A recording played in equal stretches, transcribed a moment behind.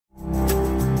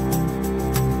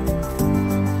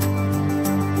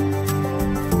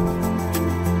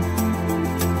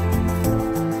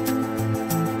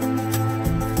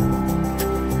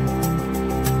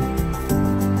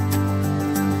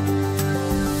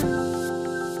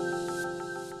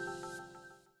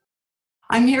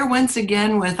I'm here once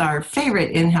again with our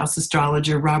favorite in-house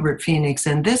astrologer, Robert Phoenix,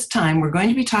 and this time we're going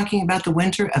to be talking about the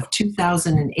winter of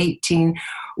 2018,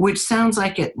 which sounds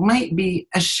like it might be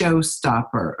a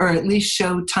showstopper, or at least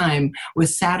show time, with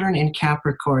Saturn in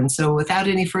Capricorn. So without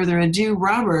any further ado,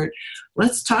 Robert,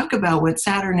 let's talk about what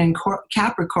Saturn in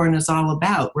Capricorn is all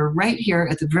about. We're right here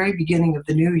at the very beginning of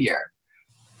the new year.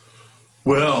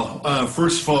 Well,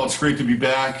 first of all, it's great to be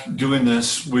back doing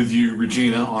this with you,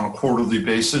 Regina, on a quarterly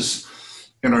basis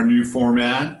in our new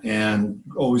format, and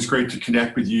always great to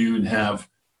connect with you and have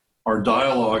our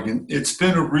dialogue. And it's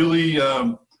been a really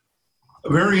a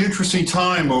very interesting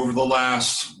time over the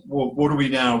last, what are we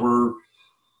now? We're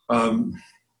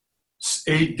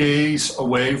 8 days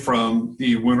away from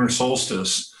the winter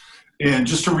solstice. And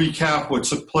just to recap what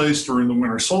took place during the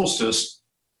winter solstice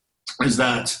is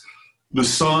that the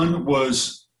sun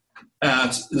was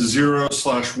at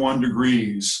 0/1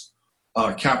 degrees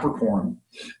Capricorn,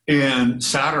 and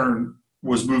Saturn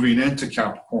was moving into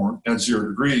Capricorn at 0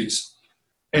 degrees.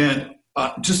 And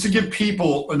just to give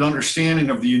people an understanding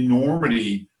of the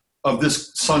enormity of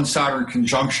this Sun-Saturn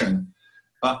conjunction,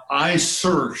 I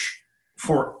searched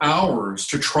for hours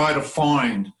to try to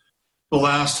find the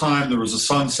last time there was a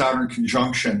Sun-Saturn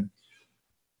conjunction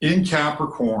in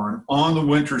Capricorn on the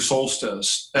winter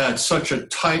solstice at such a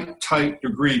tight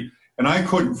degree, and I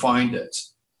couldn't find it.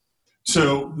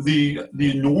 So the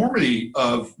enormity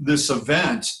of this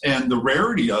event and the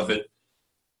rarity of it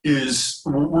is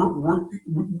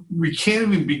we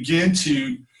can't even begin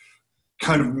to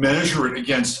kind of measure it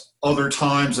against other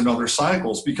times and other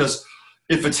cycles, because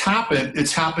if it's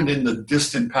happened in the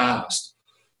distant past.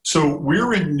 So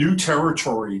we're in new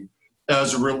territory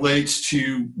as it relates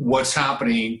to what's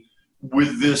happening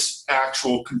with this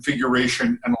actual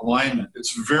configuration and alignment.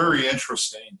 It's very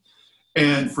interesting.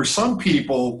 And for some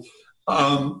people,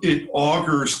 it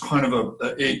augurs kind of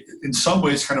in some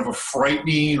ways, kind of a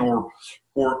frightening or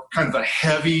kind of a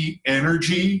heavy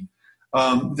energy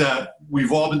that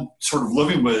we've all been sort of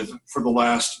living with for the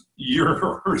last year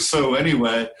or so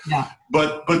anyway. Yeah.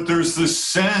 But there's this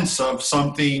sense of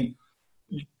something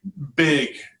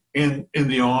big in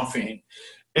the offing.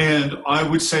 And I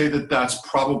would say that that's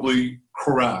probably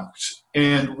correct.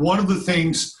 And one of the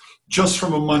things, just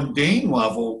from a mundane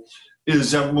level,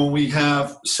 is that when we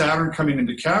have Saturn coming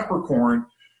into Capricorn,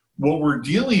 what we're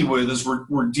dealing with is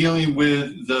we're dealing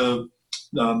with the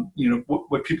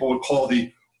what people would call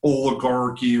the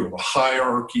oligarchy or the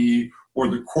hierarchy or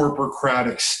the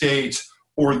corporocratic state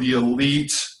or the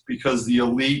elite, because the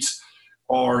elite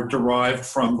are derived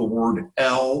from the word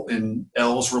El, and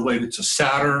L's related to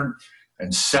Saturn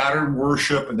and Saturn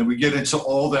worship. And then we get into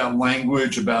all that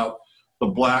language about the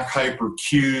black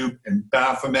hypercube and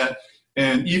Baphomet.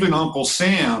 And even Uncle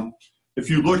Sam, if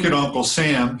you look at Uncle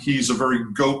Sam, he's a very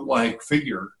goat-like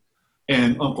figure.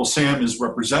 And Uncle Sam is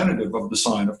representative of the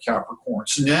sign of Capricorn.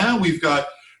 So now we've got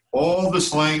all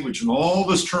this language and all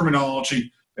this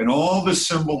terminology and all this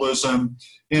symbolism,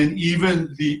 and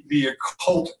even the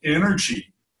occult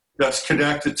energy that's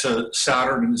connected to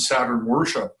Saturn and Saturn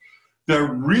worship that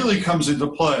really comes into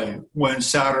play when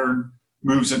Saturn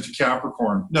moves into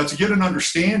Capricorn. Now, to get an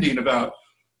understanding about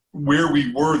where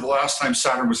we were the last time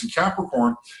Saturn was in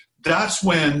Capricorn, that's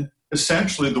when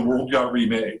essentially the world got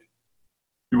remade.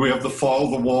 We have the fall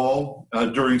of the wall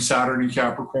during Saturn in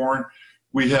Capricorn.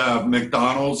 We have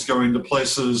McDonald's going to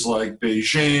places like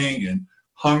Beijing and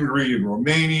Hungary and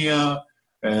Romania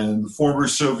and the former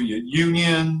Soviet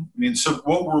Union. I mean, so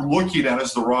what we're looking at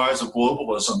is the rise of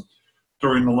globalism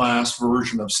during the last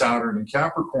version of Saturn in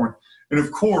Capricorn. And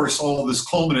of course, all of this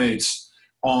culminates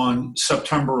on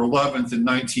September 11th in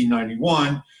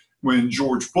 1991, when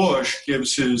George Bush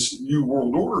gives his New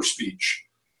World Order speech.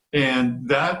 And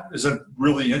that is a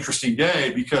really interesting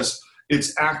day because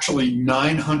it's actually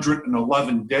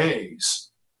 911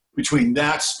 days between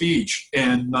that speech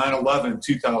and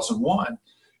 9/11/2001.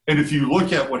 And if you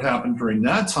look at what happened during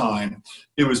that time,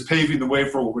 it was paving the way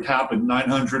for what would happen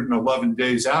 911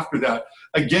 days after that,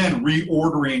 again,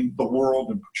 reordering the world,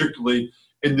 and particularly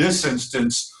in this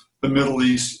instance, the Middle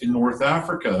East and North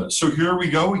Africa. So here we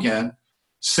go again,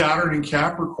 Saturn in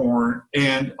Capricorn,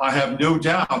 and I have no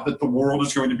doubt that the world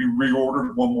is going to be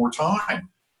reordered one more time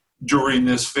during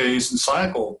this phase and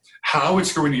cycle. How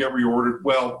it's going to get reordered,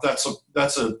 well, that's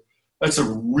a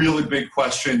really big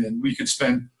question, and we could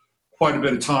spend quite a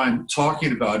bit of time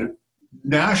talking about it.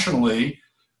 Nationally,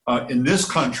 in this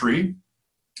country,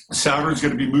 Saturn is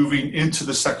going to be moving into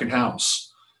the second house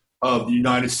of the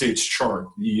United States chart,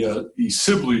 the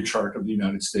Sibley chart of the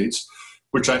United States,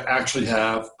 which I actually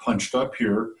have punched up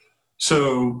here.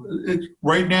 So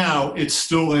right now, it's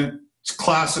still in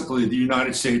classically the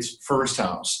United States first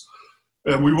house.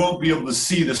 And we won't be able to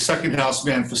see the second house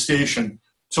manifestation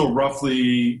till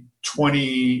roughly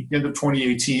end of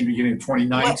 2018, beginning of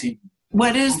 2019.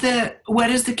 What is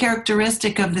the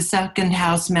characteristic of the second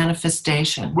house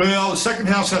manifestation? Well, the second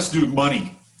house has to do with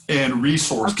money and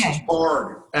resources,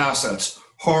 hard assets,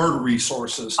 hard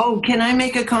resources. Oh, can I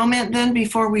make a comment then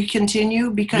before we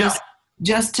continue? Because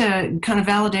just to kind of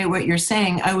validate what you're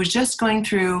saying, I was just cruising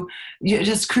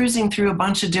through a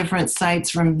bunch of different sites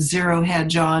from Zero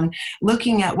Hedge on,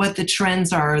 looking at what the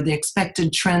trends are, the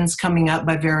expected trends coming up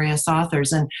by various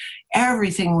authors, and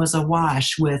everything was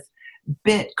awash with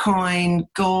Bitcoin,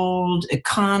 gold,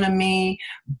 economy,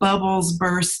 bubbles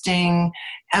bursting.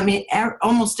 I mean,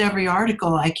 almost every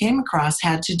article I came across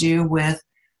had to do with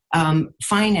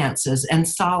finances and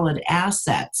solid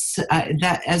assets. So I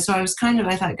was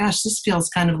I thought, gosh, this feels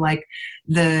kind of like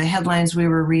the headlines we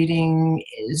were reading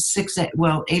 8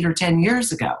 or 10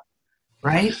 years ago,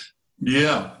 right?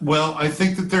 Yeah. Well, I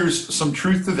think that there's some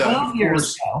truth to that. 12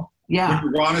 years ago. Yeah.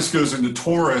 When Uranus goes into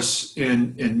Taurus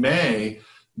in May,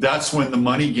 that's when the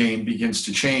money game begins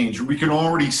to change. We can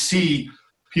already see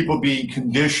people being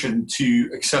conditioned to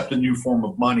accept a new form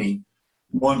of money.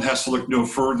 One has to look no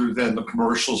further than the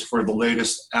commercials for the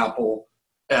latest Apple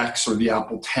X or the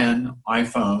Apple 10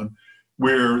 iPhone,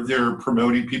 where they're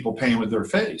promoting people paying with their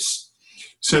face.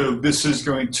 So this is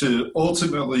going to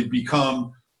ultimately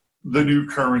become the new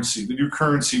currency. The new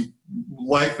currency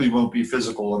likely won't be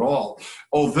physical at all,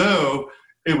 although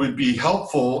it would be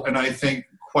helpful and I think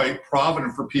quite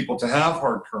provident for people to have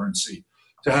hard currency,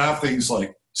 to have things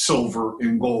like silver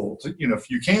and gold. If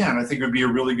you can, I think it would be a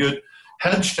really good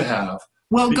hedge to have.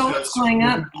 Well, gold's going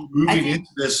up. Moving into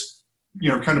this,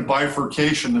 kind of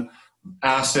bifurcation of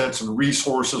assets and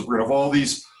resources. We're going to have all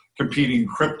these competing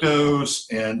cryptos,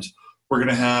 and we're going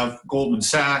to have Goldman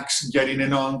Sachs getting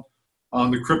in on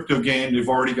the crypto game. They've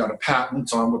already got a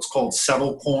patent on what's called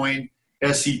Settlecoin,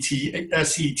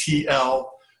 SETLCOIN.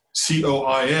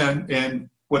 And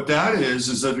what that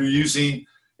is that they're using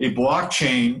a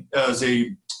blockchain as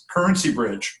a currency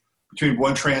bridge between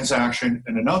one transaction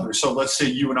and another. So let's say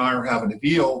you and I are having a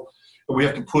deal, and we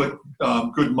have to put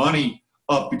good money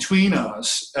up between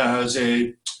us as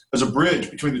a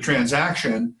bridge between the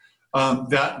transaction.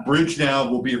 That bridge now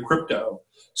will be a crypto.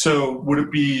 So would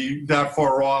it be that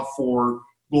far off for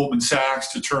Goldman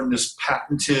Sachs to turn this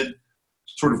patented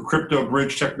sort of crypto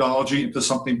bridge technology into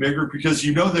something bigger? Because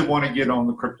they want to get on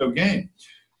the crypto game.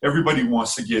 Everybody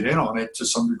wants to get in on it to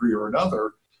some degree or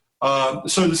another.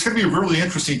 So it's going to be a really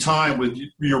interesting time with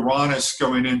Uranus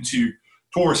going into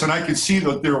Taurus. And I can see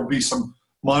that there will be some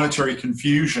monetary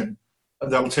confusion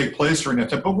that will take place during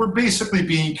that time. But we're basically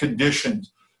being conditioned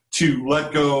to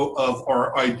let go of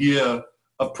our idea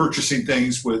of purchasing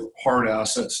things with hard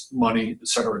assets, money, et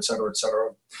cetera, et cetera, et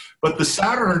cetera. But the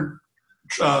Saturn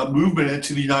movement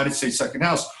into the United States second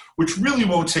house, which really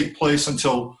won't take place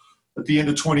until at the end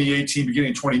of 2018,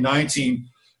 beginning of 2019,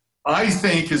 I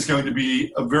think is going to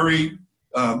be a very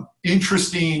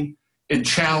interesting and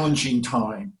challenging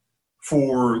time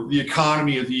for the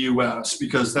economy of the U.S.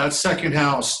 because that second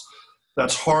house,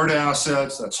 that's hard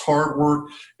assets, that's hard work,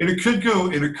 and it could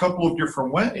go in a couple of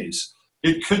different ways.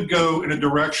 It could go in a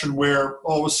direction where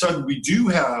all of a sudden we do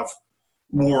have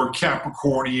more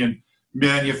Capricornian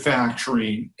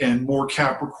manufacturing and more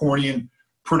Capricornian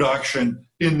production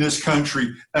in this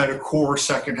country at a core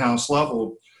second house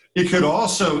level. It could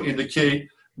also indicate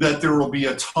that there will be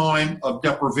a time of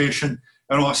deprivation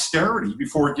and austerity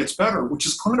before it gets better, which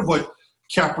is kind of what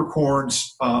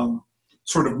Capricorn's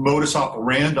sort of modus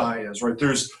operandi is, right?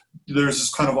 There's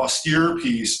this kind of austere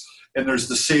piece, and there's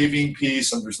the saving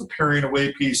piece, and there's the paring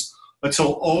away piece,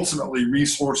 until ultimately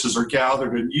resources are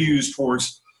gathered and used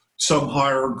towards some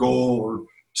higher goal or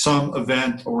some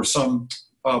event or some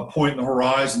point in the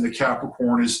horizon that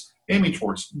Capricorn is aiming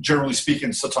towards. Generally speaking,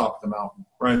 it's the top of the mountain,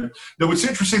 right? Now, what's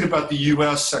interesting about the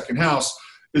U.S. second house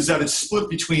is that it's split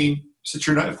between,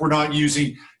 if we're not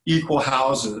using equal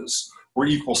houses or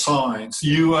equal signs, the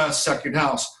U.S. second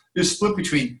house is split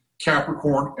between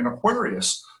Capricorn and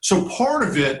Aquarius. So part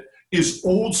of it is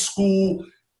old school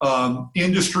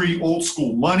industry, old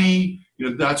school money.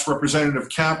 That's representative of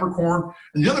Capricorn.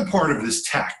 And the other part of it is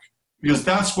tech, because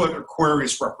that's what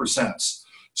Aquarius represents.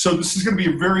 So this is going to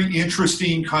be a very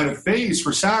interesting kind of phase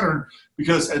for Saturn,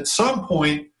 because at some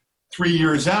point, 3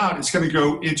 years out, it's going to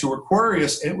go into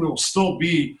Aquarius, and it will still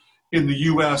be in the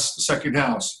U.S. second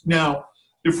house. Now,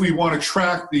 if we want to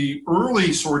track the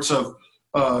early sorts of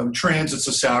transits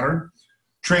of Saturn,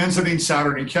 transiting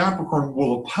Saturn in Capricorn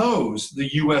will oppose the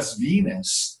U.S.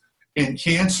 Venus in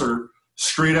Cancer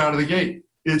straight out of the gate.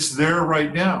 It's there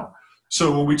right now.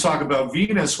 So when we talk about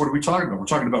Venus, what are we talking about? We're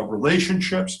talking about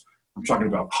relationships. I'm talking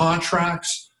about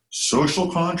contracts,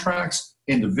 social contracts,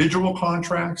 individual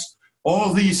contracts,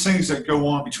 all these things that go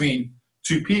on between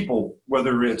two people,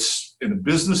 whether it's in a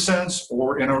business sense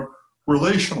or in a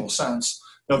relational sense.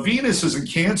 Now, Venus is in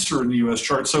Cancer in the U.S.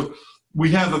 chart, so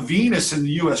we have a Venus in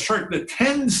the U.S. chart that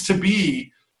tends to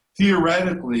be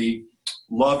theoretically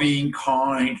loving,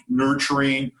 kind,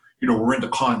 nurturing. We're into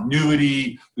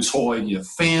continuity, this whole idea of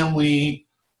family.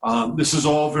 This is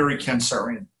all very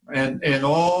Cancerian. And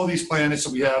all these planets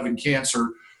that we have in Cancer,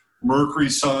 Mercury,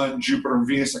 Sun, Jupiter, and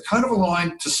Venus, that kind of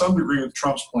align to some degree with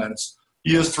Trump's planets.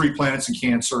 He has 3 planets in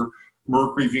Cancer,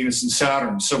 Mercury, Venus, and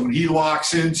Saturn. So when he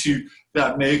locks into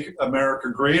that Make America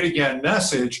Great Again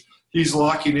message, he's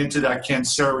locking into that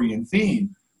Cancerian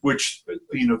theme, which,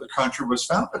 the country was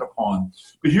founded upon.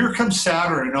 But here comes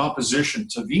Saturn in opposition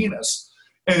to Venus.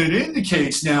 And it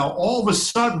indicates now all of a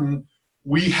sudden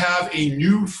we have a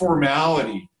new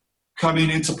formality coming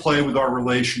into play with our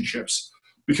relationships,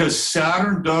 because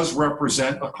Saturn does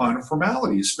represent a kind of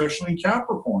formality, especially in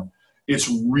Capricorn. It's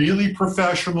really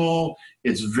professional.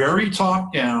 It's very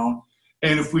top down.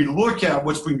 And if we look at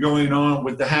what's been going on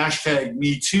with the hashtag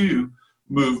 #MeToo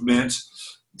movement,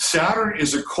 Saturn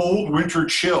is a cold winter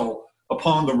chill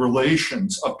upon the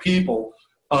relations of people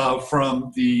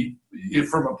from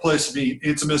a place of being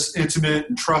intimate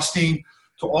and trusting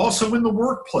to also in the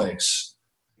workplace.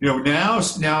 Now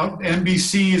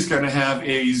NBC is going to have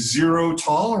a zero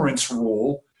tolerance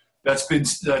rule that's been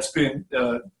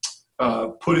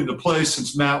put into place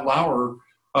since Matt Lauer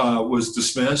was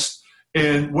dismissed.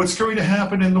 And what's going to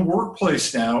happen in the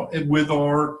workplace now, and with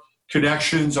our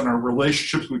connections and our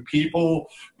relationships with people,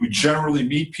 we generally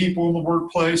meet people in the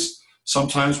workplace.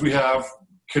 Sometimes we have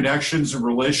connections and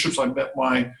relationships. I met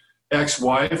my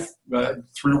ex-wife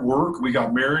through work. We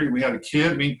got married and we had a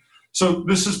kid. So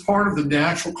this is part of the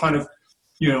natural kind of,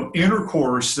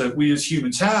 intercourse that we as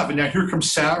humans have. And now here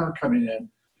comes Saturn coming in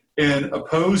and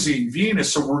opposing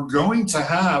Venus. So we're going to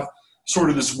have sort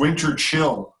of this winter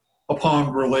chill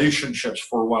upon relationships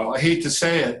for a while. I hate to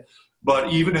say it,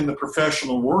 but even in the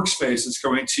professional workspace, it's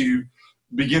going to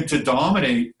begin to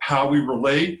dominate how we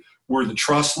relate, where the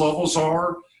trust levels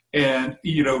are, and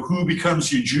who becomes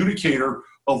the adjudicator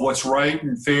of what's right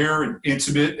and fair and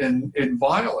intimate and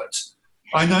violent.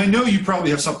 I know you probably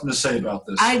have something to say about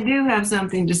this. I do have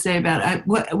something to say about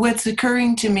it. What's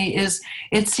occurring to me is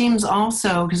it seems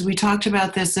also, because we talked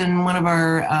about this in one of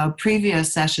our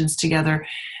previous sessions together,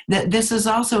 that this is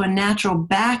also a natural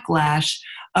backlash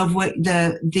of what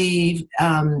the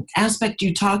aspect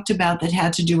you talked about that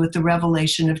had to do with the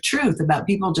revelation of truth, about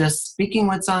people just speaking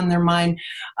what's on their mind,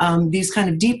 these kind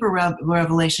of deeper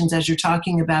revelations, as you're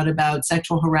talking about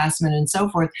sexual harassment and so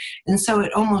forth. And so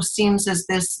it almost seems as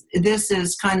this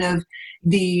is kind of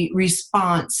the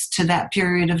response to that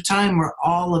period of time where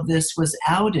all of this was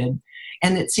outed.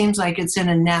 And it seems like it's in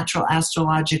a natural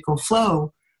astrological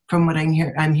flow from what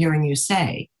I'm hearing you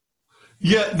say.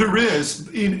 Yeah, there is.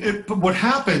 But what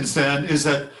happens then is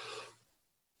that,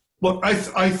 look,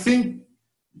 I think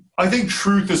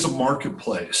truth is a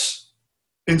marketplace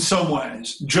in some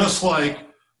ways, just like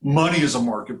money is a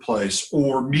marketplace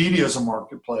or media is a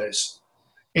marketplace.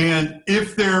 And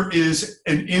if there is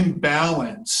an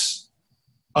imbalance,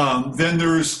 then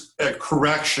there's a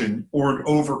correction or an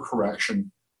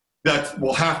overcorrection that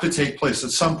will have to take place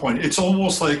at some point. It's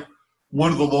almost like one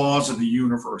of the laws of the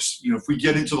universe. If we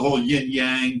get into the whole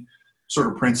yin-yang sort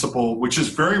of principle, which is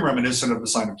very reminiscent of the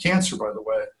sign of Cancer, by the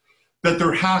way, that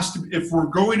there has to, if we're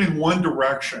going in one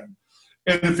direction,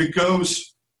 and if it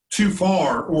goes too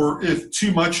far, or if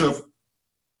too much of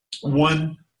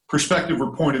one perspective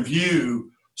or point of view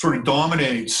sort of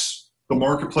dominates the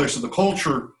marketplace of the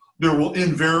culture, there will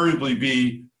invariably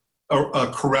be a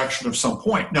correction of some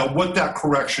point. Now, what that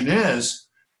correction is,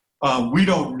 we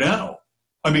don't know.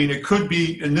 It could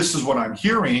be, and this is what I'm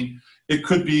hearing, it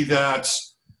could be that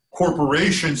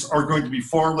corporations are going to be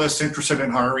far less interested in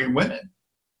hiring women.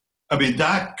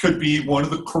 That could be one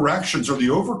of the corrections or the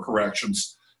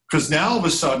overcorrections, because now all of a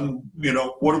sudden,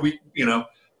 what do we,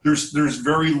 there's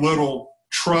very little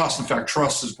trust. In fact,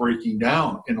 trust is breaking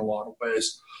down in a lot of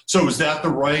ways. So is that the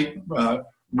right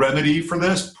remedy for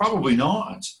this? Probably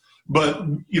not. But,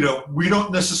 we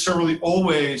don't necessarily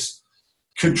always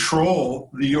control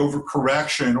the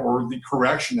overcorrection or the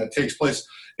correction that takes place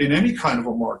in any kind of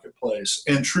a marketplace.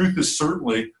 And truth is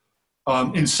certainly,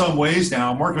 in some ways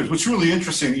now, marketplace. What's really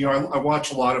interesting, I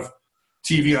watch a lot of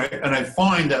TV, and I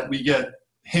find that we get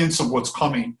hints of what's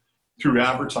coming through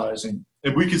advertising.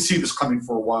 And we could see this coming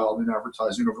for a while in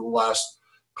advertising over the last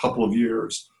couple of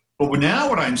years. But now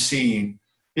what I'm seeing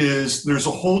is there's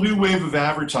a whole new wave of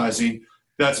advertising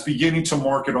that's beginning to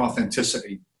market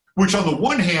authenticity, which on the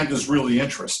one hand is really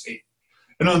interesting.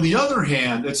 And on the other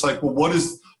hand, it's like, well, what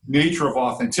is the nature of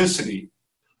authenticity?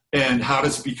 And how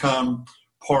does it become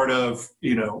part of,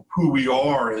 who we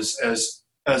are as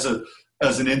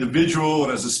an individual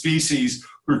and as a species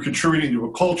who are contributing to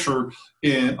a culture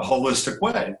in a holistic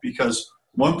way? Because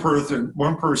one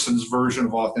person's version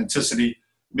of authenticity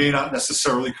may not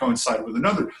necessarily coincide with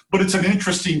another, but it's an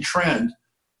interesting trend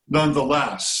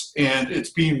nonetheless. And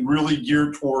it's being really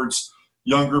geared towards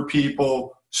younger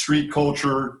people, street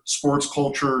culture, sports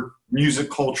culture, music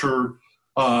culture.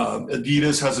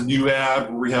 Adidas has a new ad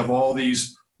where we have all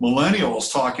these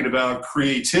millennials talking about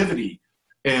creativity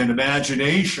and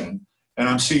imagination. And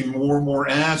I'm seeing more and more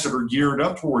ads that are geared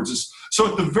up towards this. So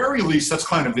at the very least, that's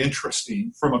kind of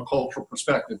interesting from a cultural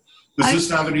perspective. Does this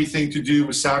have anything to do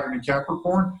with Saturn and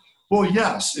Capricorn? Well,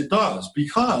 yes, it does.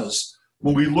 Because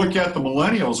when we look at the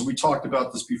millennials, and we talked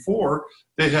about this before,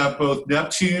 they have both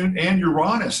Neptune and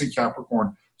Uranus in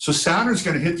Capricorn. So Saturn's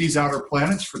going to hit these outer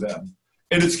planets for them.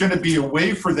 And it's going to be a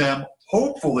way for them,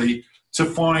 hopefully, to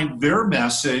find their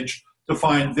message, to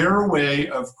find their way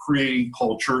of creating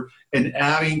culture and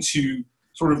adding to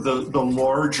sort of the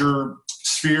larger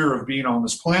sphere of being on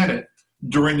this planet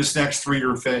during this next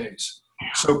 3-year phase.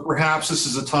 So perhaps this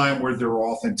is a time where their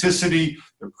authenticity,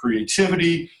 their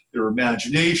creativity, their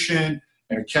imagination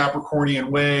in a Capricornian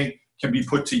way can be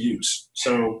put to use.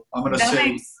 So I'm going to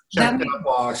say, check that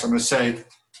box. I'm going to say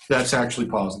that's actually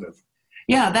positive.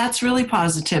 Yeah, that's really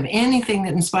positive. Anything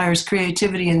that inspires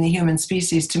creativity in the human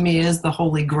species, to me, is the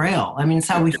holy grail. I mean, it's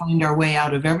how we find our way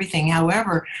out of everything.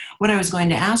 However, what I was going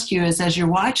to ask you is, as you're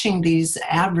watching these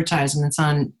advertisements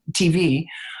on TV,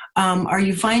 are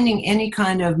you finding any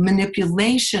kind of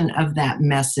manipulation of that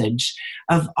message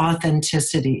of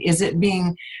authenticity? Is it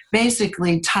being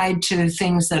basically tied to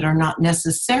things that are not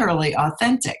necessarily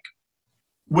authentic?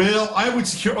 Well, I would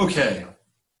say, okay,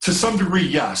 to some degree,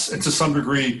 yes, and to some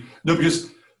degree, no,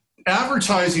 because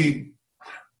advertising,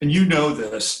 and you know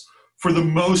this, for the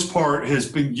most part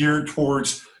has been geared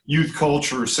towards youth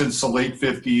culture since the late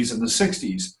 50s and the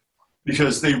 60s,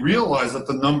 because they realized that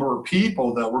the number of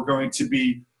people that were going to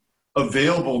be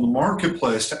available in the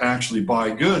marketplace to actually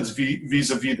buy goods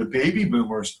vis-a-vis the baby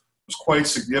boomers was quite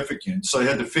significant. So they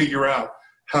had to figure out,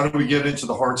 how do we get into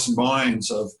the hearts and minds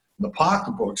of the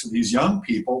pocketbooks of these young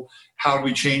people? How do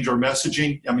we change our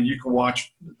messaging? I mean, you can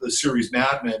watch the series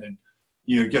Mad Men and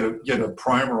get a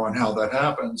primer on how that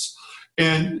happens.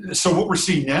 And so what we're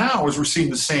seeing now is we're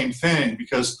seeing the same thing,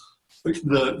 because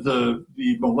the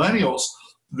millennials,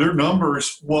 their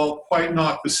numbers, while quite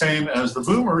not the same as the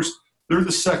boomers, they're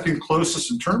the second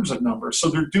closest in terms of numbers. So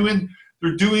they're doing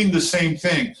the same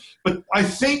thing. But I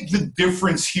think the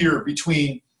difference here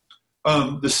between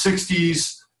the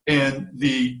 60s and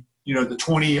the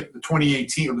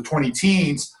 2018 or the 20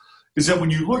 teens is that when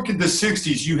you look at the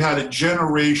 60s, you had a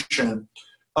generation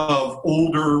of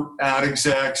older ad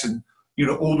execs and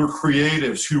older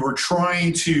creatives who were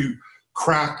trying to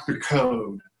crack the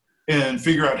code and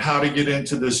figure out how to get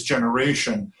into this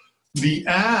generation. The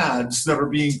ads that are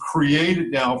being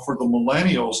created now for the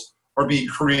millennials are being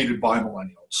created by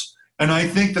millennials. And I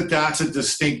think that that's a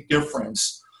distinct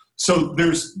difference. So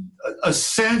there's a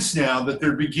sense now that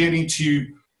they're beginning to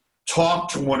talk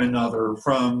to one another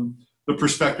from the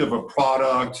perspective of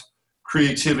product,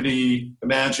 creativity,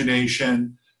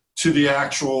 imagination, to the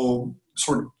actual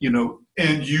sort of,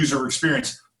 end user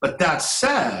experience. But that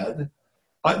said,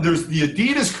 there's the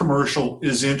Adidas commercial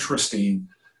is interesting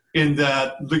in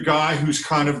that the guy who's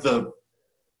kind of the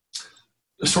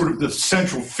sort of the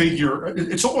central figure,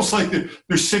 it's almost like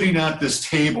they're sitting at this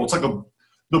table. It's like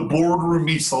the boardroom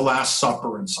meets the Last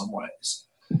Supper in some ways.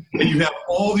 And you have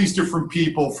all these different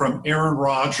people, from Aaron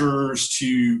Rodgers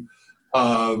to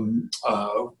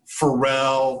Pharrell,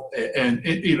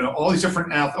 and all these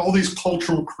different all these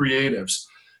cultural creatives,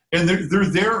 and they're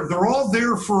there. They're all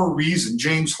there for a reason.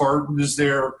 James Harden is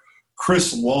there.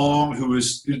 Chris Long, who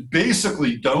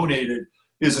basically donated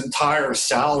his entire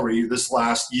salary this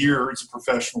last year as a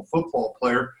professional football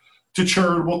player to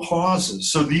charitable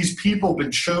causes. So these people have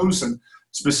been chosen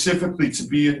specifically to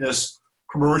be in this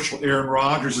commercial. Aaron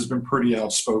Rodgers has been pretty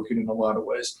outspoken in a lot of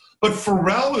ways. But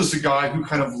Pharrell is the guy who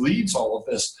kind of leads all of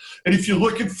this. And if you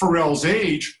look at Pharrell's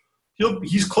age,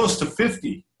 he's close to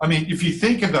 50. I mean, if you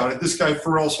think about it, this guy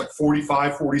Pharrell's like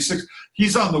 45, 46.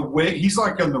 He's on the way. He's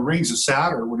like on the rings of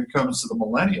Saturn when it comes to the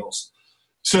millennials.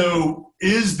 So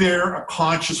is there a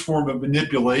conscious form of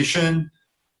manipulation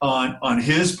on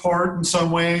his part in some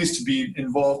ways to be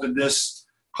involved in this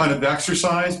kind of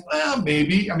exercise? Well,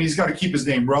 maybe. I mean, he's got to keep his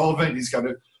name relevant. He's got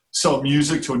to sell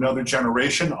music to another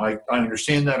generation. I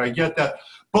understand that. I get that.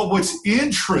 But what's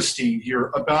interesting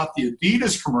here about the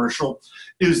Adidas commercial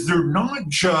is they're not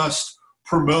just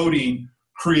promoting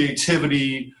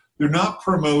creativity, they're not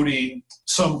promoting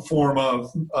some form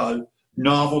of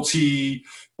novelty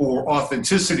or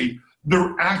authenticity.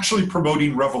 They're actually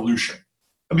promoting revolution.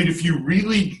 I mean, if you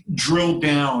really drill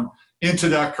down into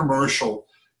that commercial,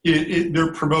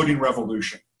 they're promoting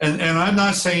revolution. And I'm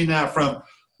not saying that from,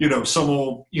 some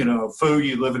old,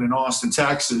 fogey living in Austin,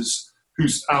 Texas,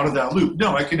 who's out of that loop.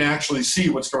 No, I can actually see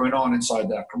what's going on inside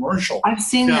that commercial. I've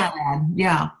seen that ad,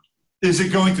 yeah. Is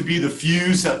it going to be the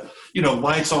fuse that,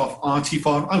 lights off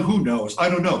Antifa? Oh, who knows? I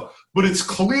don't know. But it's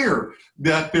clear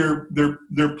that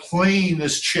they're playing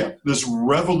this chip, this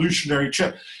revolutionary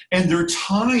chip, and they're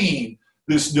tying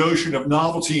this notion of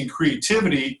novelty and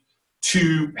creativity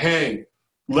to, hey,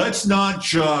 let's not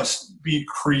just be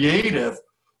creative,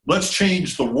 let's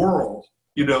change the world.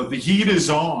 The heat is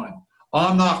on.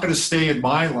 I'm not going to stay in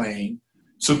my lane.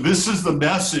 So this is the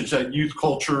message that youth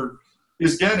culture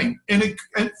is getting. And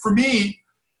for me,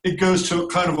 it goes to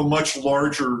kind of a much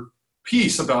larger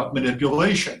piece about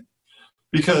manipulation.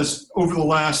 Because over the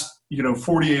last,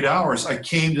 48 hours, I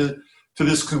came to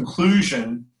this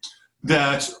conclusion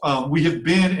that we have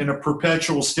been in a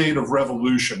perpetual state of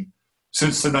revolution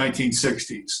since the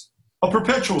 1960s. A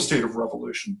perpetual state of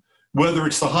revolution. Whether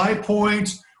it's the high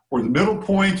point or the middle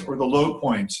point or the low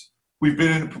point, we've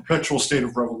been in a perpetual state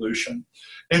of revolution.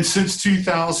 And since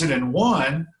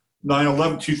 2001,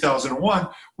 9/11, 2001,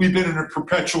 we've been in a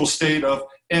perpetual state of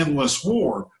endless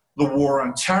war, the war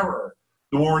on terror.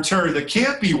 The war on terror that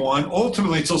can't be won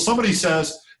ultimately until somebody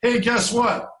says, hey, guess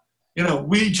what?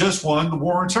 We just won the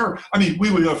war on terror. I mean,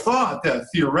 we would have thought that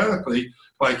theoretically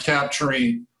by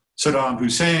capturing Saddam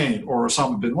Hussein or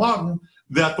Osama bin Laden,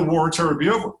 that the war on terror would be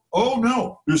over. Oh,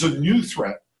 no, there's a new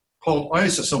threat called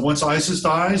ISIS. And once ISIS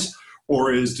dies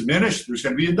or is diminished, there's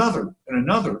going to be another and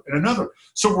another and another.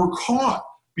 So we're caught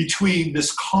between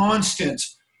this constant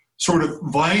sort of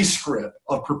vice grip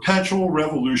of perpetual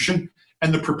revolution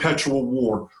and the perpetual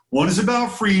war. One is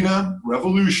about freedom,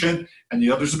 revolution, and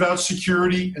the other is about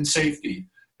security and safety.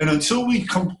 And until we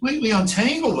completely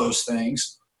untangle those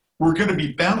things, we're going to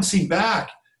be bouncing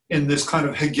back in this kind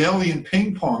of Hegelian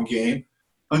ping pong game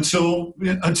until we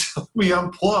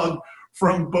unplug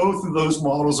from both of those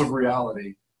models of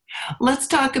reality. Let's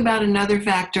talk about another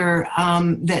factor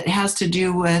that has to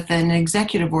do with an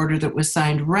executive order that was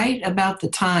signed right about the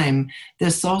time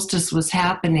the solstice was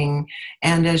happening.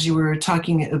 And as you were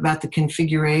talking about the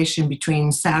configuration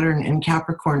between Saturn and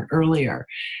Capricorn earlier,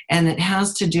 and it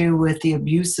has to do with the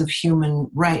abuse of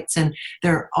human rights. And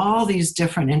there are all these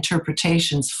different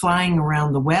interpretations flying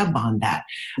around the web on that,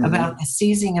 about the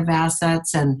seizing of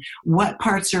assets and what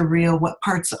parts are real, what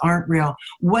parts aren't real.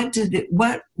 What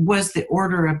was the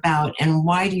order about, and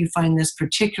why do you find this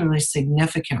particularly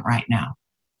significant right now?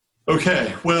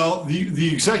 Okay, well,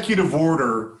 the executive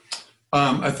order,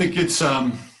 I think it's,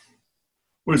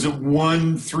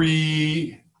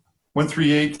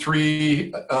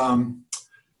 1383.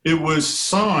 It was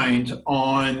signed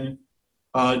on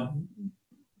the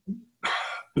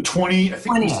 20, I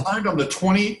think 20th. It was signed on the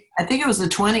 20. I think it was the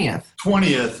 20th.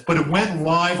 20th, but it went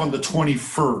live on the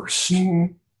 21st.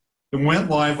 Mm-hmm. It went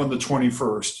live on the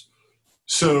 21st.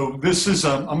 So this is,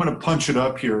 I'm going to punch it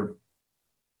up here.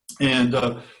 And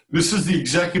this is the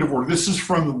executive order. This is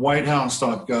from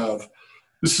whitehouse.gov.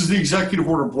 This is the executive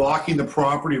order blocking the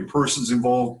property of persons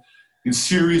involved in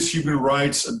serious human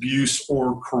rights abuse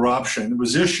or corruption. It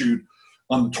was issued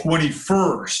on the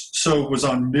 21st. So it was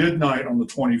on midnight on the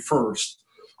 21st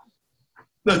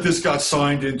that this got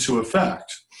signed into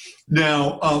effect.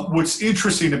 Now, what's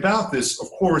interesting about this, of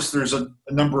course, there's a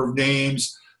number of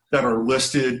names that are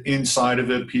listed inside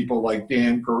of it, people like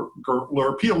Dan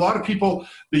Gertler, a lot of people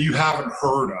that you haven't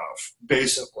heard of,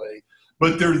 basically.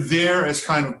 But they're there as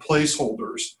kind of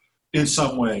placeholders in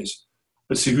some ways.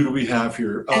 Let's see, who do we have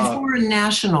here? And foreign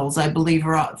nationals, I believe,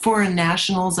 foreign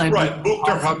nationals. Right,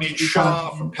 Mukhtar Hamid Shah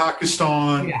from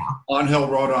Pakistan, Angel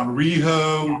Rodon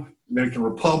Rijo, Dominican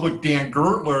Republic, Dan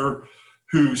Gertler,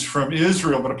 who's from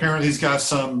Israel, but apparently he's got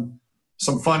some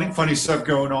funny stuff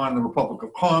going on in the Republic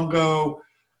of Congo.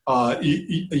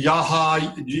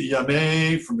 Yaha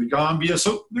Yame from the Gambia.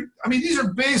 So, I mean, these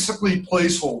are basically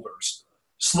placeholders.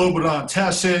 Slobodan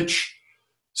Tesic.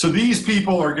 So these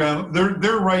people are going,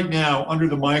 they're right now under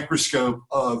the microscope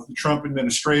of the Trump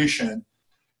administration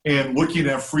and looking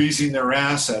at freezing their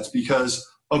assets because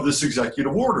of this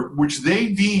executive order, which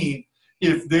they deem,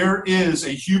 if there is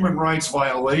a human rights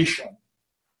violation,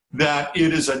 that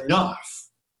it is enough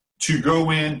to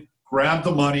go in, grab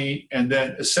the money, and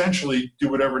then essentially do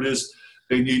whatever it is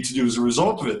they need to do as a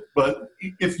result of it. But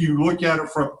if you look at it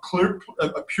from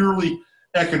a purely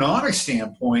economic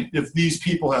standpoint, if these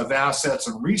people have assets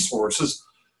and resources,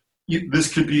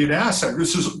 this could be an asset.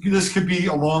 This could be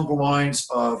along the lines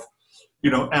of,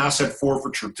 asset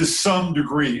forfeiture to some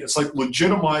degree. It's like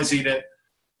legitimizing it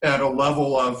at a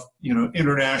level of,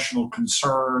 international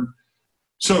concern.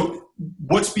 So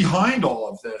what's behind all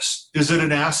of this? Is it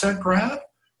an asset grab,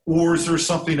 or is there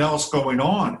something else going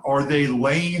on? Are they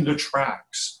laying the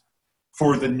tracks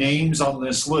for the names on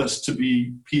this list to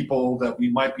be people that we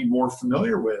might be more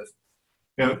familiar with?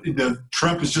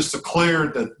 Trump has just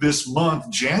declared that this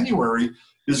month, January,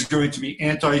 is going to be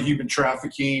anti-human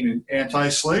trafficking and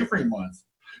anti-slavery month.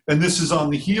 And this is on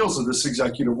the heels of this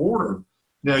executive order.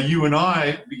 Now, you and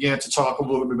I began to talk a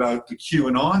little bit about the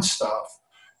QAnon stuff,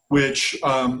 which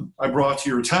I brought to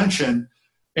your attention.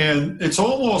 And it's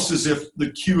almost as if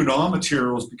the QAnon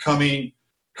material is becoming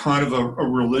kind of a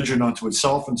religion unto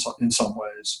itself in some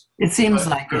ways. It seems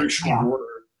like it, yeah.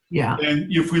 Yeah. And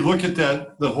if we look at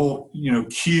that, the whole,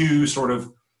 Q sort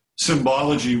of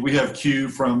symbology, we have Q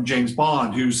from James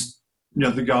Bond, who's,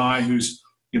 the guy who's,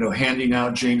 handing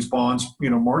out James Bond's,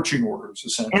 marching orders,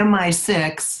 essentially.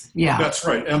 MI6, yeah. That's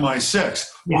right, MI6.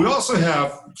 Yeah. We also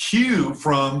have Q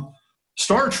from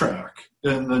Star Trek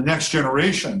in The Next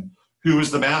Generation, who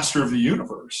is the master of the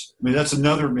universe. I mean, that's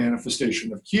another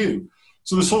manifestation of Q.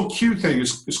 So this whole Q thing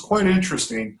is quite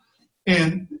interesting.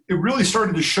 And it really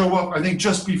started to show up, I think,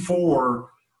 just before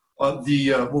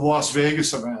the Las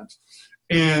Vegas event.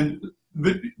 And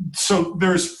so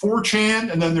there's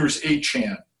 4chan and then there's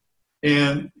 8chan.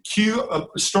 And Q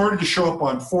started to show up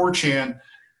on 4chan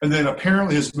and then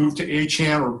apparently has moved to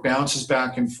 8chan or bounces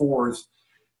back and forth.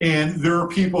 And there are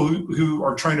people who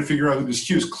are trying to figure out who this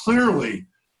Q is. Clearly,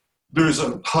 there's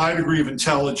a high degree of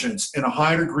intelligence and a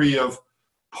high degree of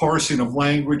parsing of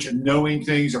language and knowing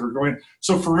things that are going.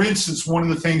 So, for instance, one of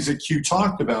the things that Q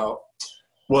talked about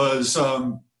was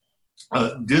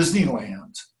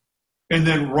Disneyland. And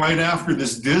then right after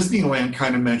this Disneyland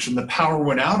kind of mentioned, the power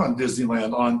went out on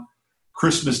Disneyland on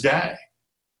Christmas Day.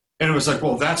 And it was like,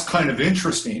 well, that's kind of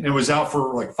interesting. It was out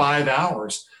for like 5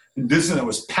 hours. And Disneyland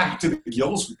was packed to the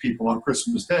gills with people on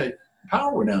Christmas Day. The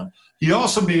power went out. He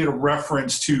also made a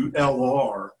reference to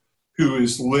LR, who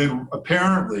is Lynn,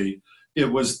 apparently, it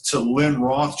was to Lynn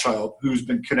Rothschild, who's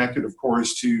been connected, of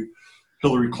course, to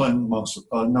Hillary Clinton, amongst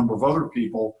a number of other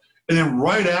people. And then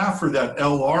right after that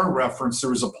LR reference, there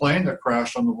was a plane that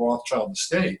crashed on the Rothschild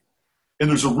estate. And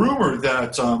there's a rumor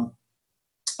that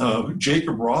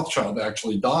Jacob Rothschild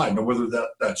actually died. Now, whether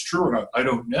that's true or not, I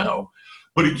don't know.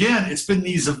 But again, it's been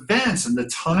these events and the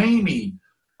timing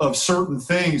of certain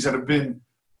things that have been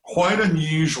quite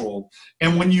unusual.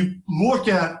 And when you look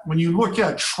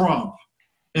at Trump,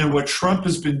 and what Trump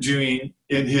has been doing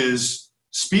in his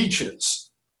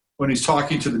speeches when he's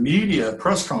talking to the media at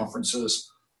press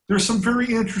conferences, there's some very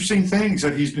interesting things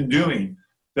that he's been doing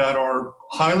that are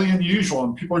highly unusual.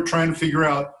 And people are trying to figure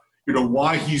out,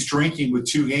 why he's drinking with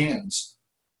two hands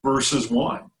versus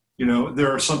one.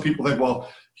 There are some people that think,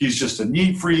 well, he's just a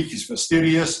neat freak, he's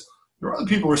fastidious. There are other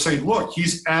people who are saying, look,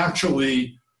 he's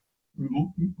actually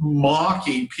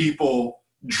mocking people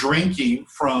drinking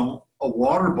from a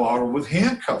water bottle with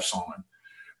handcuffs on.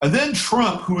 And then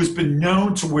Trump, who has been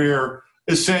known to wear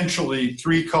essentially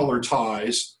 3-color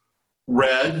ties,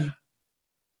 red,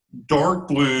 dark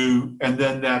blue, and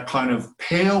then that kind of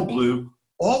pale blue,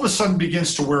 all of a sudden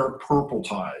begins to wear purple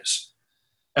ties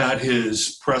at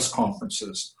his press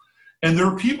conferences. And there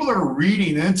are people that are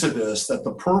reading into this that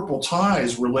the purple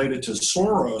ties related to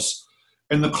Soros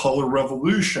and the color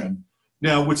revolution.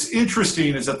 Now, what's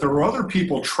interesting is that there are other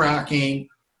people tracking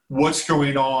what's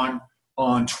going on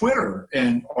Twitter,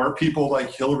 and are people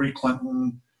like Hillary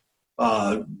Clinton,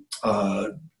 George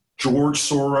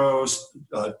Soros,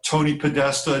 Tony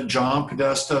Podesta, John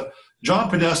Podesta. John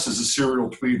Podesta is a serial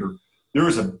tweeter. There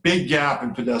is a big gap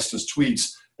in Podesta's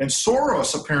tweets. And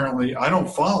Soros, apparently, I don't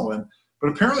follow him, but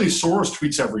apparently Soros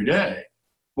tweets every day.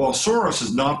 Well, Soros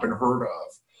has not been heard of.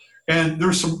 And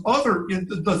there's some other,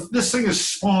 this thing has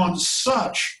spawned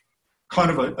such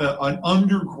kind of an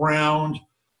underground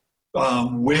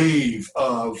wave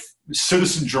of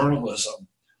citizen journalism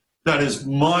that is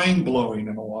mind-blowing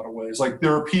in a lot of ways. Like,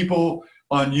 there are people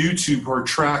on YouTube who are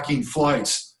tracking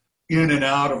flights in and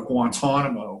out of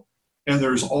Guantanamo, and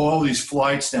there's all these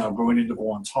flights now going into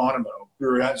Guantanamo.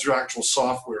 There's actual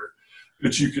software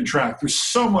that you can track. There's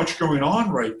so much going on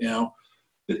right now.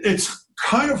 It's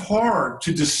kind of hard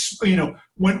to just,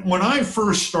 when I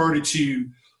first started to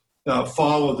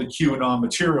follow the QAnon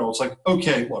material, it's like,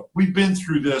 okay, look, we've been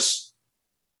through this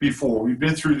before. We've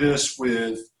been through this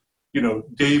with,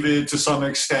 David to some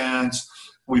extent.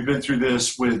 We've been through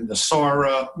this with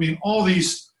Nasara. I mean, all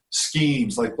these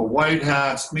schemes like the white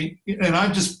hats. I mean, and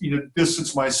I've just,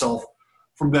 distanced myself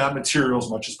from that material as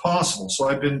much as possible. So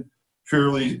I've been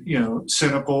fairly,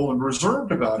 cynical and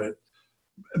reserved about it.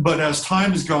 But as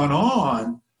time has gone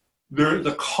on,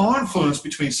 the confluence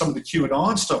between some of the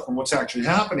QAnon stuff and what's actually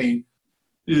happening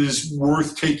is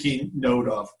worth taking note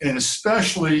of, and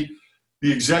especially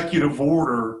the executive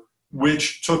order,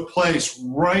 which took place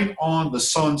right on the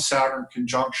Sun-Saturn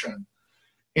conjunction.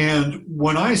 And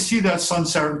when I see that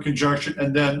Sun-Saturn conjunction,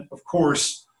 and then, of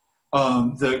course,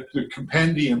 the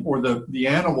compendium or the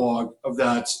analog of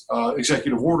that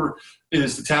executive order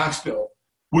is the tax bill,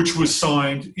 which was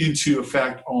signed into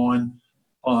effect on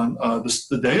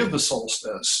the day of the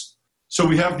solstice. So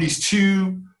we have these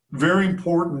two very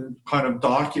important kind of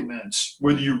documents,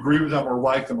 whether you agree with them or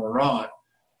like them or not.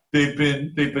 They've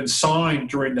been signed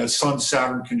during that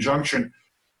Sun-Saturn conjunction,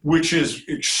 which is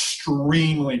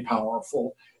extremely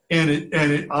powerful, and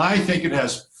I think it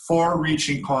has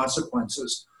far-reaching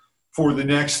consequences for the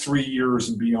next 3 years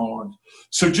and beyond.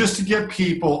 So just to get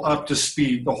people up to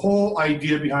speed, the whole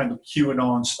idea behind the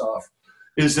QAnon stuff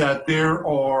is that there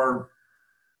are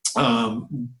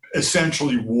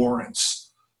essentially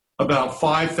warrants, about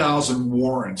 5,000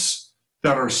 warrants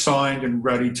that are signed and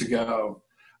ready to go.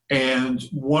 And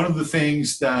one of the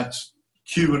things that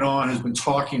QAnon has been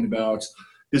talking about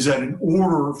is that in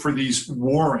order for these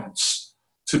warrants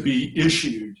to be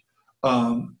issued,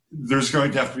 there's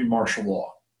going to have to be martial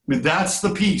law. I mean, that's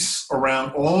the piece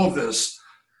around all of this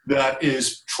that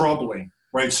is troubling,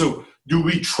 right? So do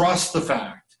we trust the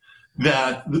fact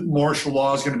that martial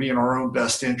law is going to be in our own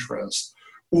best interest?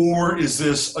 Or is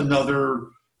this another,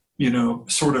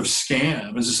 sort of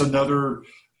scam? Is this another,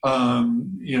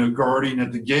 guardian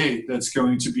at the gate that's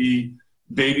going to be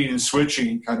baiting and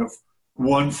switching, kind of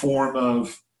one form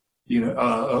of,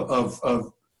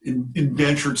 of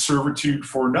indentured servitude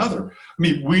for another? I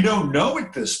mean, we don't know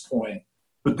at this point,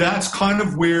 but that's kind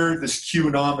of where this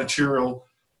QAnon material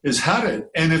is headed.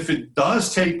 And if it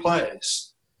does take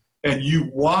place, and you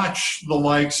watch the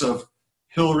likes of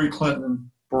Hillary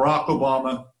Clinton, Barack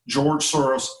Obama, George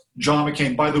Soros, John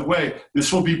McCain, by the way,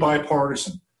 this will be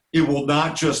bipartisan. It will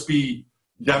not just be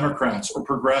Democrats or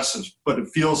progressives, but it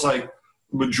feels like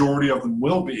the majority of them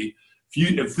will be.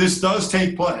 If this does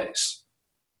take place,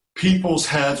 people's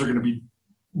heads are going to be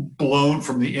blown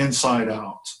from the inside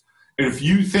out. And if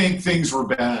you think things were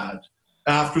bad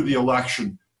after the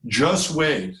election, just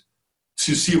wait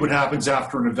to see what happens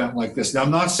after an event like this. Now,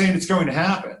 I'm not saying it's going to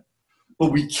happen,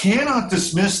 but we cannot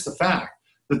dismiss the fact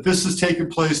that this has taken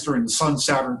place during the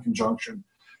Sun-Saturn conjunction.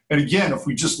 And again, if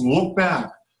we just look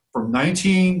back from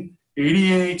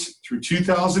 1988 through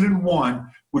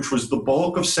 2001, which was the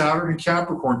bulk of Saturn and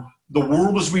Capricorn, the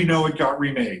world as we know it got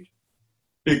remade.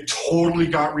 It totally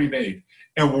got remade.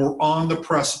 And we're on the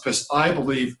precipice, I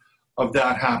believe, of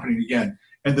that happening again.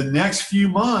 And the next few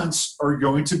months are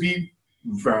going to be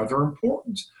rather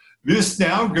important. This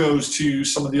now goes to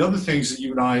some of the other things that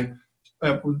you and I,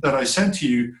 that I sent to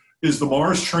you, is the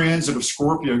Mars transit of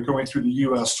Scorpio going through the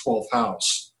U.S. 12th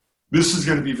house. This is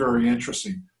going to be very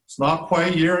interesting. It's not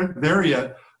quite there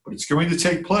yet, but it's going to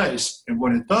take place. And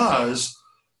when it does,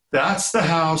 that's the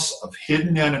house of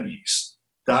hidden enemies.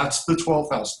 That's the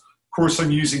 12th house. Of course,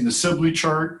 I'm using the Sibley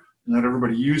chart. Not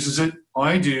everybody uses it.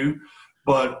 I do.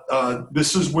 But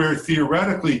this is where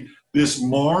theoretically this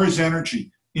Mars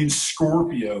energy in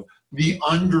Scorpio, the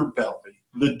underbelly,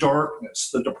 the darkness,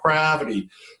 the depravity,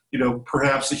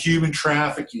 perhaps the human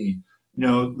trafficking,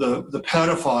 the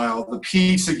pedophile, the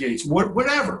Pizzagates,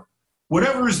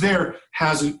 whatever is there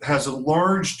has a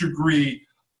large degree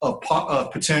of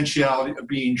potentiality of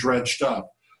being dredged up.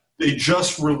 They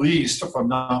just released, if I'm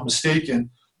not mistaken,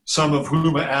 some of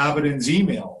Huma Abedin's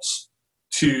emails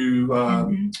to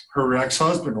her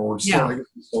ex-husband, or still, I guess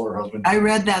it's still her husband. I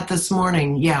read that this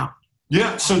morning. Yeah.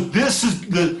 Yeah. So this is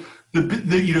the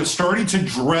starting to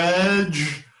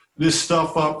dredge this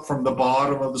stuff up from the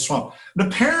bottom of the swamp. And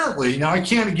apparently, now I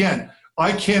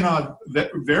cannot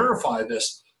verify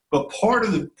this, but part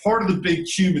of the big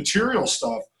Q material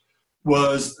stuff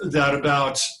was that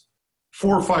about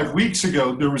 4 or 5 weeks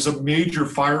ago, there was a major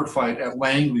firefight at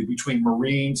Langley between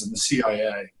Marines and the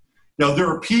CIA. Now, there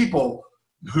are people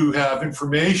who have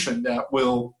information that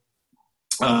will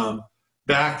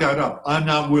back that up. I'm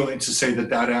not willing to say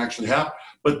that actually happened,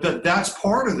 but that's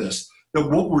part of this. That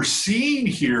what we're seeing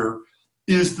here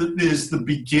is the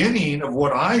beginning of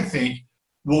what I think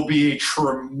will be a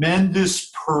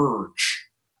tremendous purge.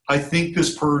 I think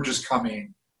this purge is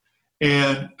coming,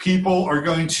 and people are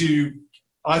going to,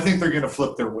 I think they're going to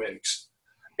flip their wigs.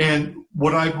 And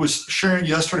what I was sharing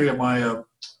yesterday on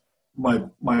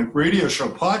my radio show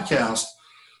podcast,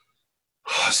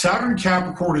 Saturn and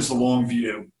Capricorn is the long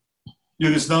view.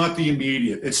 It is not the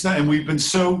immediate. It's not, and we've been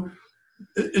so,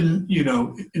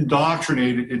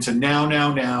 indoctrinated into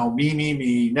now,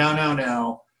 me,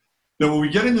 now. That when we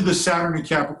get into the Saturn and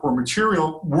Capricorn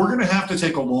material, we're going to have to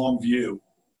take a long view.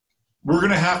 We're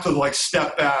going to have to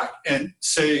step back and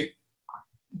say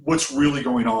what's really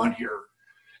going on here.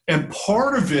 And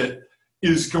part of it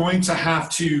is going to have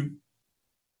to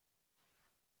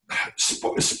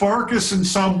spark us in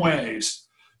some ways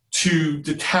to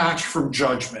detach from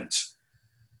judgment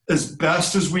as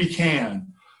best as we can.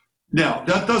 Now,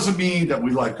 that doesn't mean that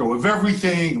we let go of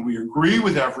everything, we agree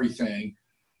with everything,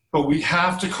 but we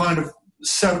have to kind of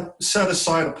set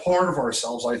aside a part of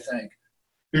ourselves, I think,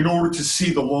 in order to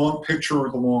see the long picture or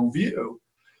the long view.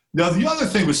 Now, the other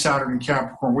thing with Saturn and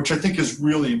Capricorn, which I think is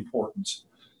really important,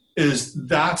 is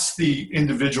that's the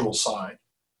individual side.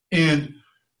 And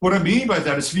what I mean by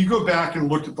that is if you go back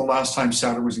and look at the last time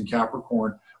Saturn was in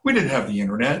Capricorn, we didn't have the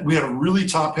internet. We had a really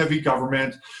top-heavy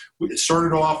government. It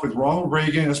started off with Ronald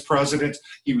Reagan as president.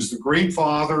 He was the great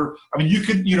father. I mean,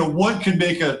 one can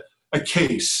make a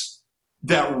case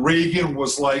that Reagan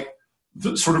was like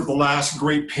sort of the last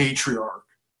great patriarch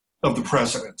of the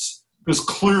presidents, because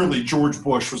clearly George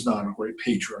Bush was not a great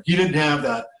patriarch. He didn't have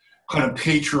that kind of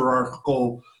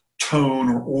patriarchal tone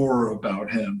or aura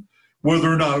about him.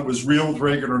 Whether or not it was real with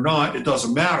Reagan or not, it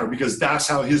doesn't matter, because that's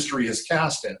how history has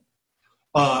cast it.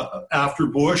 After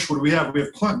Bush, what do we have? We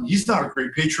have Clinton. He's not a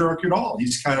great patriarch at all.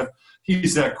 He's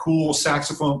that cool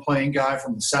saxophone playing guy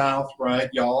from the South, right,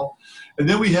 y'all? And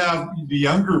then we have the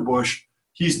younger Bush.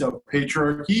 He's no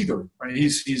patriarch either, right?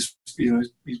 He's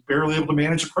barely able to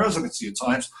manage the presidency at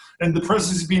times, and the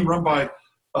presidency is being run by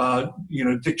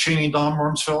Dick Cheney, Don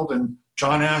Rumsfeld, and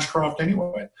John Ashcroft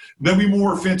anyway. Then we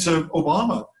morph into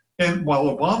Obama. And while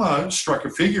Obama struck a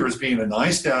figure as being a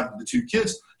nice dad with the two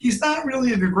kids, he's not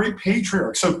really a great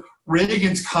patriarch. So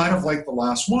Reagan's kind of like the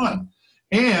last one.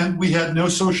 And we had no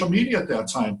social media at that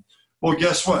time. Well,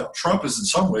 guess what? Trump is in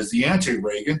some ways the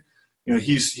anti-Reagan.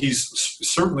 He's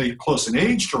certainly close in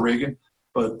age to Reagan,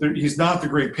 but he's not the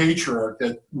great patriarch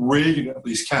that Reagan at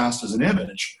least cast as an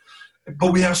image.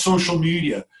 But we have social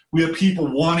media. We have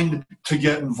people wanting to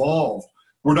get involved.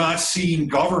 We're not seeing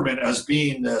government as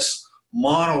being this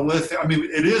monolithic. I mean,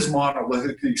 it is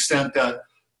monolithic to the extent that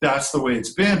that's the way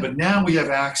it's been, but now we have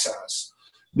access.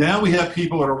 Now we have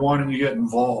people that are wanting to get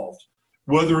involved.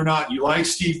 Whether or not you like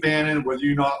Steve Bannon, whether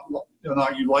or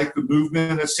not you like the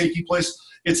movement that's taking place,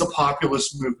 it's a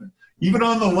populist movement. Even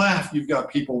on the left, you've got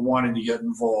people wanting to get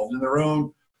involved in their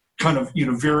own kind of,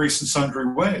 various and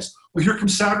sundry ways. Well, here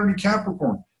comes Saturn and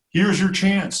Capricorn. Here's your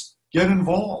chance. Get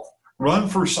involved. Run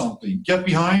for something. Get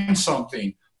behind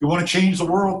something. You want to change the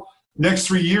world? Next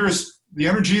 3 years, the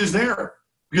energy is there,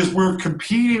 because we're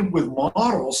competing with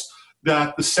models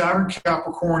that the Saturn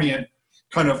Capricornian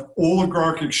kind of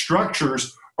oligarchic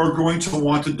structures are going to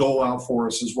want to dole out for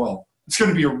us as well. It's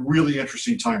going to be a really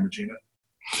interesting time, Regina.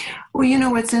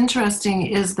 Well, what's interesting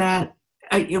is that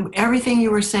everything you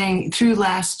were saying through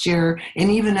last year and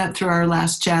even up through our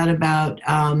last chat about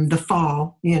the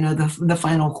fall, the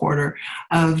final quarter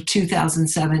of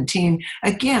 2017,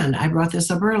 again, I brought this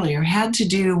up earlier, had to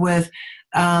do with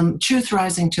truth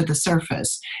rising to the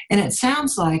surface. And it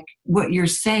sounds like what you're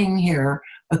saying here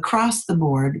across the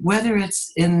board, whether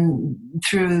it's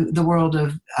through the world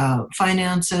of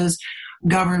finances,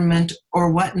 government,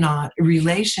 or whatnot,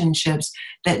 relationships,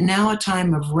 that now a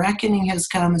time of reckoning has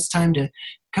come. It's time to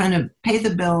kind of pay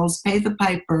the bills, pay the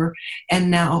piper,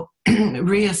 and now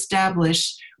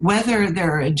reestablish, whether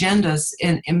there are agendas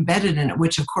embedded in it,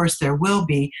 which of course there will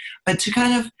be, but to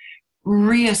kind of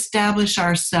reestablish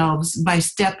ourselves by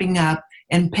stepping up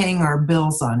and paying our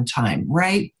bills on time,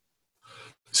 right?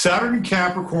 Saturn in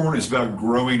Capricorn is about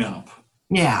growing up.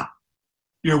 Yeah.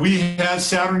 We had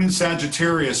Saturn in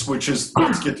Sagittarius, which is,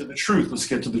 let's get to the truth. Let's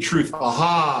get to the truth.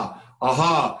 Aha.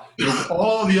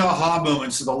 All the aha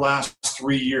moments of the last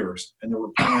 3 years, and there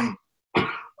were plenty.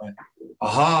 Right?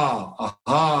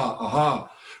 Aha.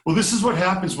 Well, this is what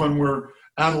happens when we're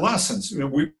adolescents.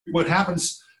 What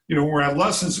happens, when we're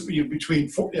adolescents, at the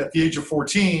age of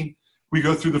 14, we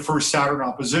go through the first Saturn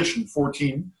opposition.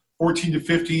 14 to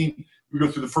 15, we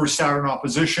go through the first Saturn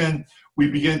opposition.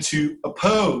 We begin to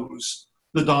oppose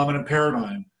the dominant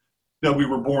paradigm that we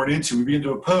were born into. We begin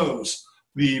to oppose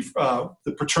the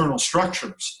paternal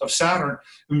structures of Saturn,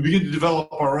 and we begin to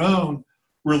develop our own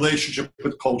relationship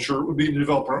with culture. We begin to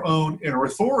develop our own inner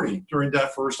authority during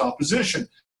that first opposition.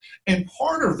 And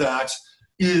part of that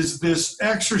is this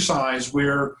exercise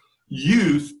where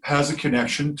youth has a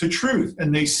connection to truth,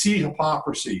 and they see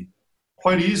hypocrisy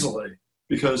quite easily.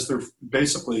 because they're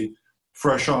basically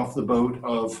fresh off the boat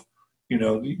of,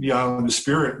 the island of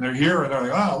spirit, and they're here and they're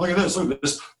like, oh, look at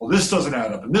this. Well, this doesn't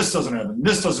add up, and this doesn't add up, and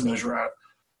this doesn't measure out.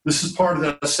 This is part of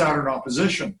that Saturn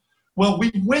opposition. Well,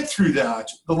 we went through that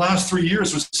the last 3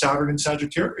 years with Saturn and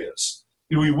Sagittarius.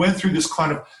 We went through this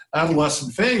kind of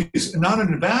adolescent phase, and not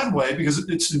in a bad way, because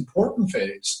it's an important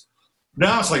phase.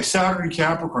 Now it's like Saturn and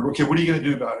Capricorn. Okay, what are you going to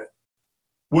do about it?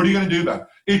 What are you going to do about it?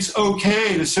 It's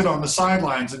okay to sit on the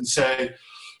sidelines and say,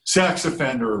 sex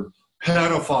offender,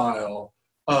 pedophile,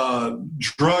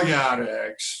 drug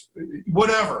addicts,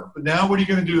 whatever. But now what are you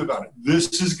going to do about it?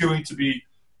 This is going to be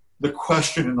the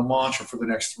question and the mantra for the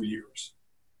next 3 years.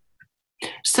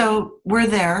 So we're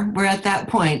there. We're at that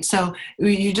point. So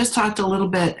you just talked a little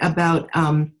bit about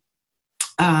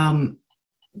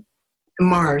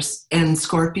Mars and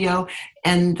Scorpio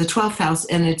and the 12th house,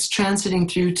 and it's transiting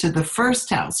through to the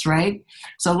first house, right?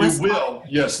 So let's. It will,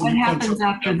 yes. What happens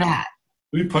after that?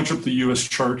 Let me punch up the U.S.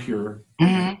 chart here.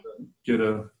 Get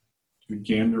a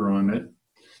gander on it.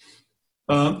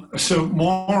 So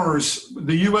Mars,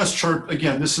 the U.S. chart,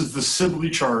 again, this is the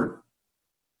Sibley chart,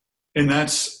 and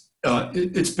that's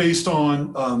it's based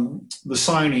on the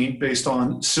signing, based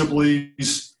on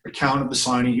Sibley's account of the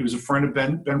signing. He was a friend of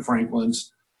Ben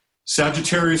Franklin's.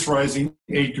 Sagittarius rising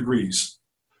 8 degrees.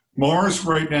 Mars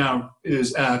right now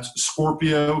is at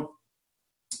Scorpio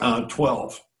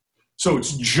 12. So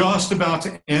it's just about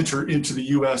to enter into the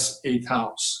U.S. 8th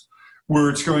house, where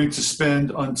it's going to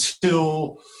spend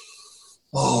until,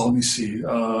 let me see,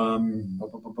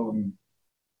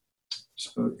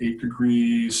 so 8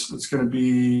 degrees. It's going to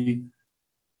be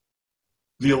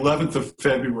the 11th of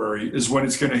February is when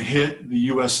it's going to hit the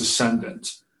U.S.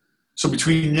 ascendant. So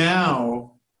between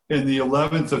now and the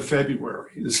 11th of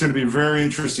February, it's going to be a very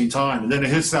interesting time. And then it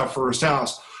hits that first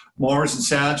house. Mars and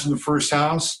Sag in the first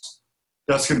house.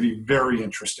 That's going to be very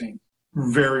interesting.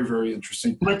 Very, very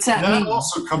interesting. What's that mean? That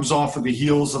also comes off of the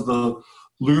heels of the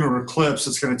lunar eclipse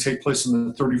that's going to take place on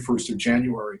the 31st of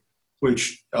January,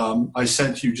 which I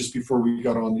sent to you just before we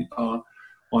got on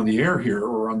the air here,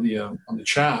 or on the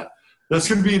chat. That's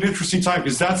going to be an interesting time,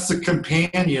 because that's the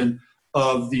companion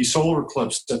of the solar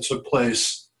eclipse that took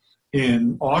place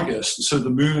in August. So the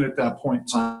moon at that point in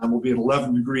time will be at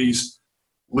 11 degrees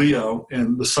Leo,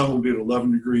 and the sun will be at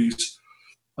 11 degrees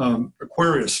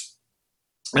Aquarius.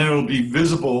 And it'll be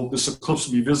visible, this eclipse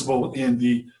will be visible in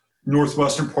the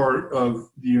northwestern part of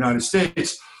the United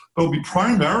States, but will be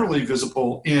primarily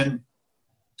visible in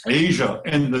Asia.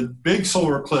 And the big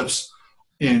solar eclipse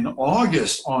in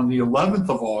August, on the 11th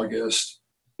of August,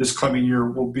 this coming year,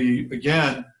 will be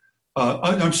again,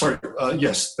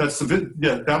 yes,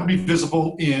 that'll be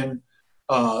visible in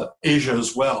Asia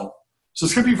as well. So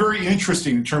it's going to be very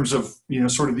interesting in terms of,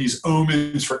 sort of these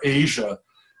omens for Asia.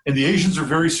 And the Asians are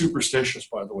very superstitious,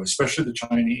 by the way, especially the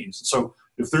Chinese. So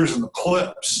if there's an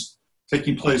eclipse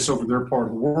taking place over their part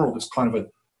of the world, it's kind of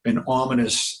an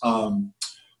ominous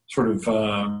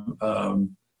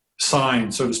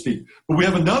sign, so to speak. But we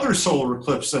have another solar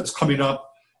eclipse that's coming up,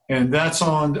 and that's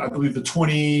on, I believe, the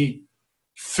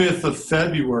 25th of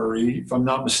February, if I'm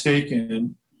not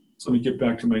mistaken. So let me get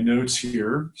back to my notes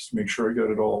here, just to make sure I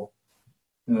got it all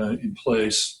in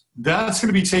place. That's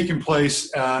going to be taking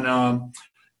place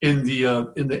in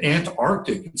the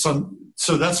Antarctic.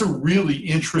 So that's a really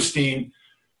interesting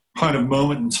kind of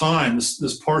moment in time.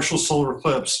 This partial solar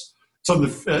eclipse. It's on the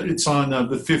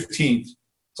 15th.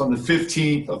 It's on the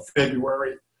 15th of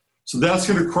February. So that's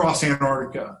going to cross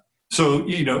Antarctica. So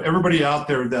everybody out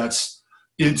there that's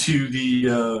into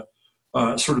the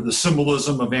sort of the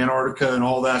symbolism of Antarctica and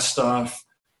all that stuff,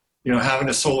 having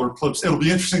a solar eclipse. It'll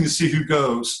be interesting to see who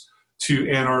goes to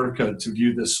Antarctica to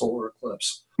view this solar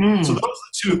eclipse. So those are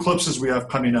the two eclipses we have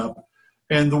coming up.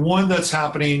 And the one that's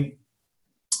happening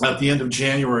at the end of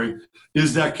January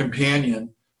is that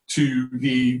companion to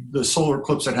the solar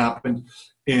eclipse that happened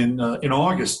in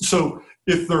August. So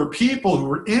if there are people who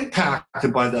were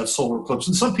impacted by that solar eclipse,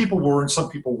 and some people were and some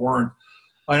people weren't,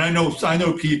 and I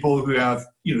know people who have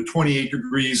 28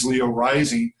 degrees Leo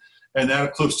rising, and that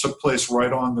eclipse took place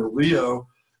right on their Leo,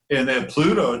 and they had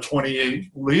Pluto at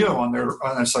 28 Leo on there,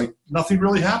 and it's like nothing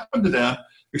really happened to them,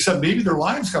 except maybe their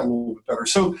lives got a little bit better.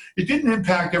 So it didn't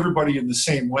impact everybody in the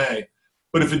same way.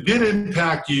 But if it did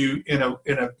impact you in an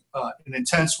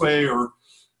intense way, or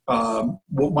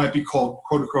what might be called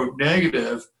quote unquote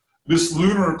negative, this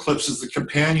lunar eclipse is the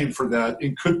companion for that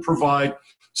and could provide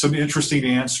some interesting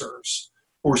answers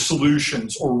or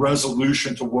solutions or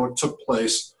resolution to what took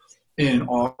place in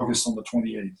August on the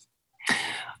 28th.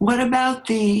 What about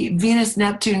the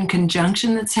Venus-Neptune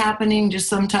conjunction that's happening just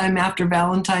sometime after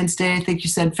Valentine's Day? I think you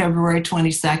said February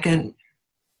 22nd.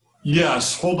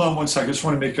 Yes, hold on one second. I just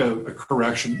want to make a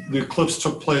correction. The eclipse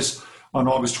took place on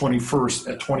August 21st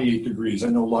at 28 degrees. I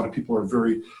know a lot of people are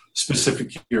very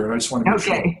specific here, and I just want to make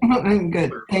sure. Okay,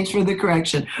 good. Thanks for the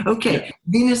correction. Okay, Yeah.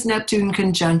 Venus-Neptune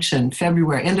conjunction,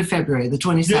 February, end of February, the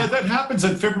 22nd. Yeah, that happens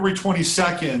on February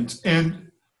 22nd,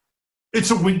 and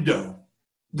it's a window.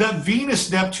 That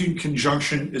Venus-Neptune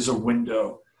conjunction is a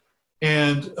window.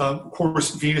 And of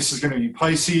course, Venus is going to be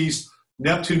Pisces,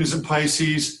 Neptune is in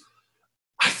Pisces.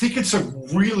 I think it's a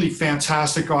really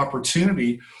fantastic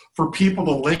opportunity for people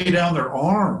to lay down their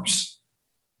arms.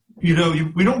 We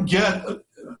don't get,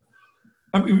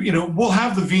 we'll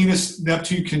have the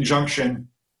Venus-Neptune conjunction,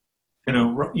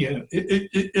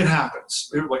 it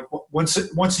happens. Like once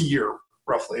a year,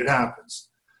 roughly, it happens.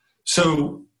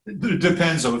 So it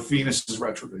depends on if Venus is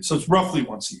retrograde. So it's roughly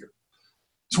once a year.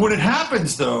 So when it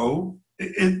happens, though,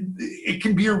 it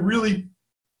can be a really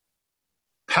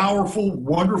powerful,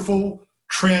 wonderful,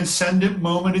 transcendent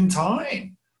moment in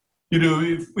time.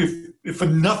 If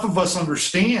enough of us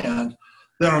understand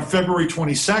that on February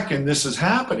 22nd this is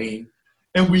happening,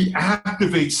 and we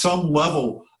activate some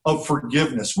level of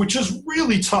forgiveness, which is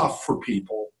really tough for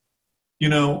people.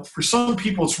 For some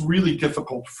people it's really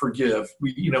difficult to forgive.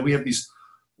 We have these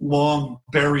long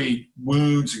buried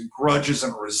wounds and grudges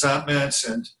and resentments,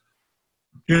 and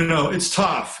it's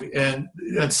tough. And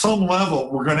at some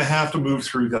level we're going to have to move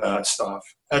through that stuff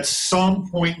at some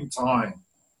point in time.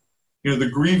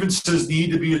 The grievances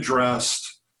need to be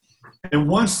addressed, and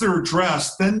once they're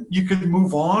addressed, then you can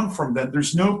move on from them.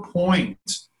 There's no point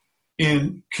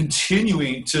in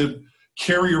continuing to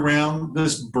carry around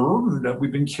this burden that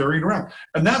we've been carrying around,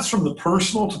 and that's from the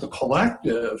personal to the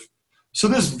collective. So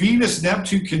this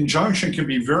Venus-Neptune conjunction can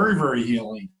be very, very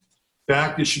healing. In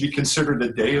fact, it should be considered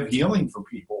a day of healing for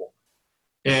people.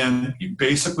 And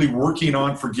basically working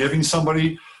on forgiving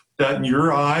somebody that in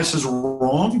your eyes has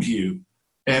wronged you.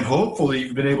 And hopefully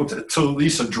you've been able to at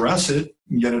least address it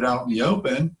and get it out in the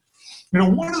open.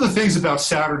 One of the things about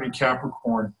Saturn and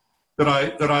Capricorn that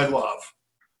I love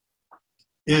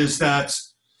is that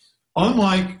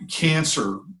unlike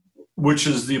Cancer, which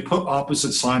is the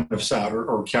opposite sign of Saturn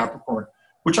or Capricorn,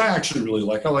 which I actually really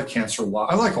like. I like Cancer a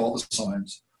lot. I like all the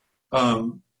signs.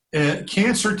 And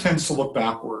Cancer tends to look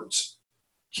backwards.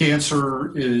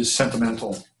 Cancer is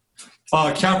sentimental.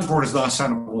 Capricorn is not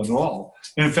sentimental at all.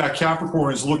 And in fact,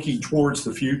 Capricorn is looking towards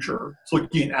the future. It's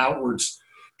looking outwards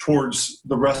towards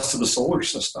the rest of the solar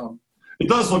system. It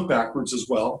does look backwards as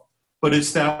well, but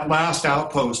it's that last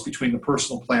outpost between the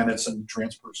personal planets and the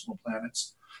transpersonal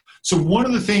planets. So one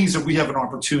of the things that we have an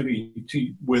opportunity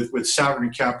to, with Saturn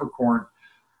and Capricorn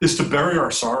is to bury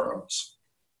our sorrows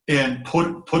and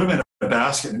put them in a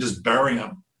basket and just bury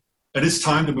them. And it's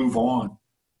time to move on.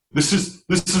 This is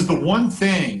the one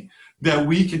thing that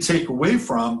we can take away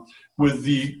from with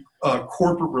the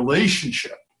corporate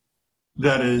relationship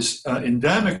that is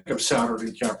endemic of Saturn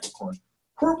and Capricorn.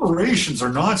 Corporations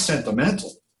are not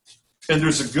sentimental. And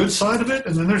there's a good side of it,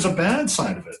 and then there's a bad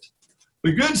side of it.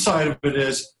 The good side of it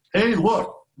is, hey,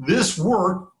 look, this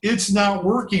worked. It's not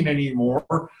working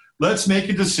anymore. Let's make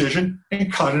a decision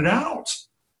and cut it out.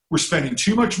 We're spending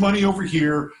too much money over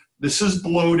here. This is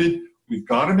bloated. We've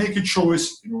got to make a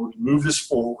choice in order to move this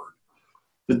forward.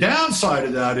 The downside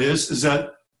of that is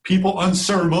that people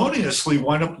unceremoniously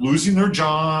wind up losing their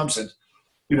jobs, and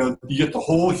you get the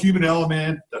whole human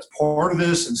element that's part of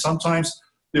this, and sometimes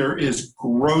there is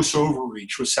gross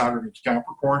overreach with Saturn and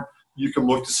Capricorn. You can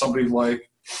look to somebody like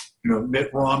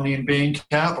Mitt Romney and Bain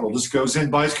Capital. Just goes in,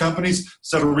 buys companies,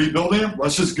 instead of rebuilding them,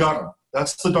 let's just gut them.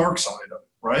 That's the dark side of it,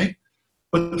 right?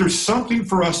 But there's something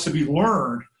for us to be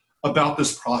learned about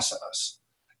this process.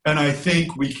 And I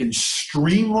think we can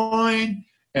streamline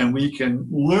and we can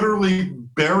literally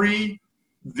bury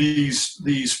these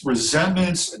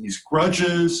resentments and these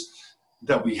grudges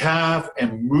that we have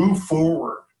and move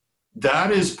forward.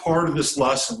 That is part of this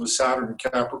lesson with Saturn and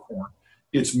Capricorn.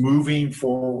 It's moving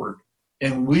forward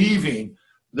and leaving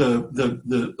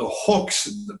the hooks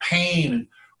and the pain and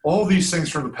all these things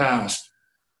from the past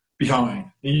behind.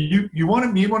 And you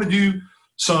want to do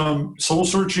some soul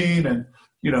searching and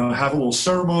have a little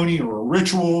ceremony or a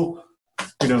ritual.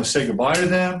 Say goodbye to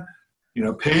them.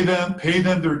 Pay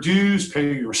them their dues.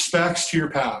 Pay your respects to your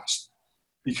past,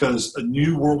 because a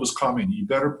new world is coming. You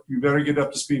better get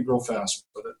up to speed real fast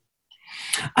with it.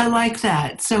 I like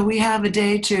that. So we have a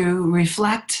day to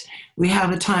reflect. We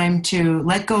have a time to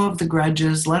let go of the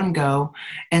grudges, let them go,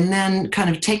 and then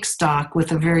kind of take stock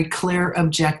with a very clear,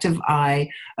 objective eye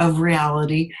of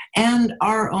reality and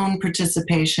our own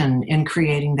participation in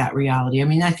creating that reality. I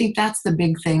mean, I think that's the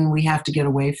big thing we have to get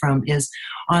away from is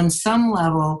on some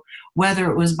level, whether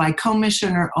it was by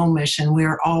commission or omission, we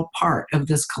are all part of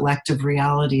this collective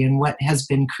reality and what has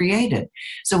been created.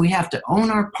 So we have to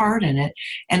own our part in it.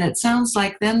 And it sounds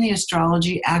like then the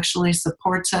astrology actually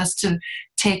supports us to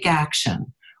take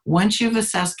action. Once you've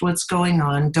assessed what's going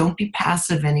on, don't be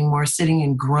passive anymore, sitting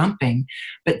and grumping,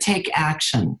 but take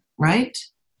action, right?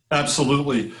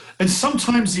 Absolutely. And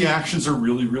sometimes the actions are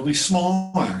really, really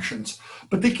small actions,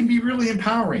 but they can be really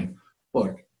empowering.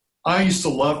 Look, I used to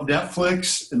love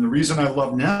Netflix, and the reason I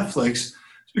love Netflix is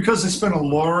because I spent a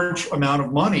large amount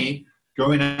of money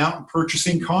going out and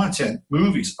purchasing content,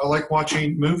 movies. I like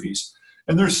watching movies.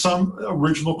 And there's some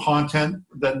original content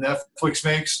that Netflix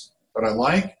makes that I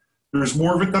like. There's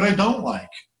more of it that I don't like.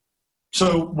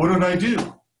 So what did I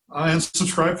do? I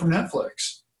unsubscribed from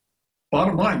Netflix.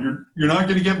 Bottom line, you're not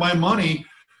going to get my money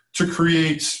to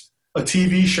create a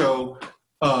TV show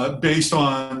based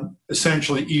on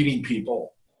essentially eating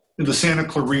people in the Santa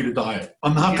Clarita diet.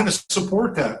 I'm not going to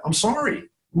support that. I'm sorry.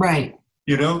 Right.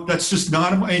 That's just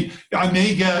not, I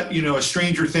may get, a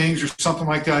Stranger Things or something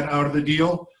like that out of the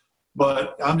deal,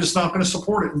 but I'm just not going to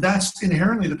support it. And that's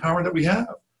inherently the power that we have.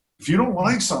 If you don't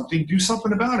like something, do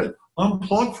something about it.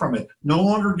 Unplug from it. No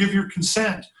longer give your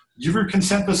consent. Give your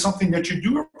consent to something that you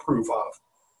do approve of.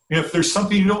 If there's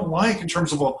something you don't like in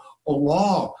terms of a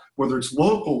law, whether it's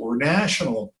local or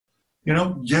national,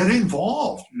 get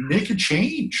involved, make a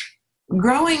change.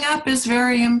 Growing up is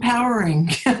very empowering.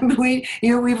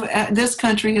 This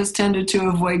country has tended to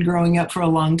avoid growing up for a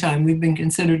long time. We've been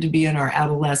considered to be in our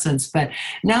adolescence, but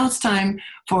now it's time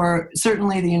for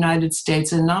certainly the United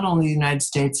States, and not only the United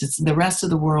States, it's the rest of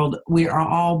the world. We are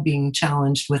all being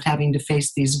challenged with having to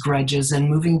face these grudges and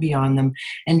moving beyond them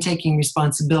and taking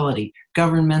responsibility,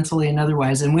 governmentally and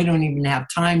otherwise. And we don't even have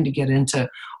time to get into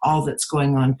all that's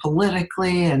going on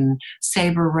politically and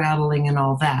saber rattling and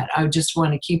all that. I just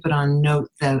want to keep it on note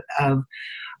of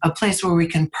a place where we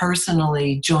can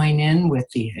personally join in with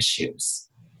the issues.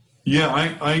 Yeah,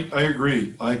 I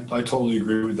agree. I totally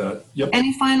agree with that. Yep.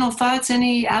 Any final thoughts,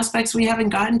 any aspects we haven't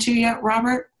gotten to yet,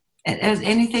 Robert?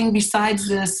 Anything besides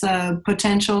this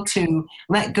potential to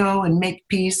let go and make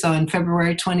peace on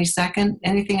February 22nd?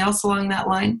 Anything else along that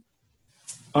line?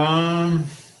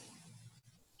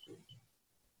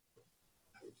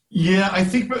 Yeah, I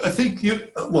think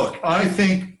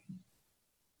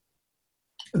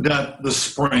that the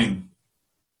spring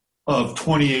of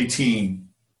 2018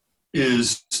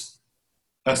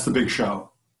 that's the big show.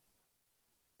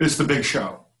 It's the big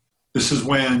show. This is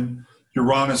when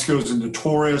Uranus goes into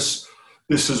Taurus.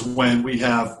 This is when we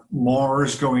have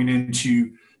Mars going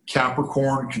into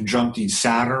Capricorn, conjuncting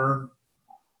Saturn.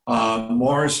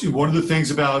 Mars, one of the things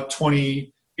about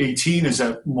 2018 is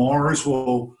that Mars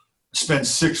will spend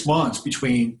 6 months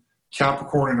between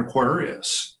Capricorn and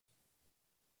Aquarius.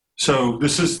 So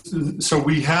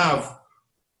we have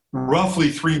roughly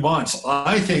 3 months,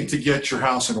 I think, to get your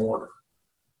house in order.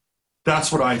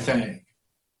 That's what I think.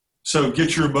 So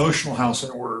get your emotional house in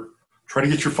order. Try to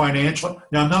get your financial.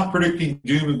 Now, I'm not predicting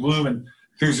doom and gloom and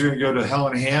things are going to go to hell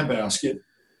in a handbasket.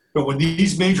 But when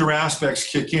these major aspects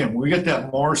kick in, when we get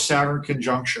that Mars-Saturn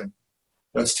conjunction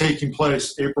that's taking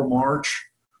place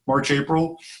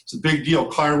March-April, it's a big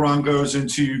deal. Chiron goes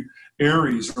into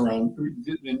Aries around,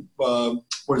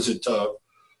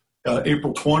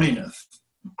 April 20th.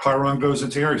 Chiron goes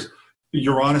into Aries.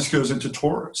 Uranus goes into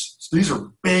Taurus. So these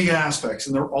are big aspects,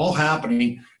 and they're all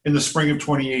happening in the spring of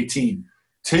 2018.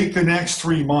 Take the next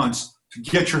 3 months to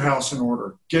get your house in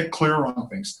order. Get clear on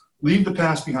things. Leave the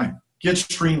past behind. Get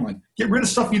streamlined. Get rid of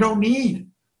stuff you don't need.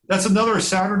 That's another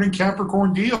Saturn and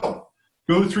Capricorn deal.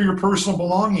 Go through your personal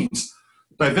belongings.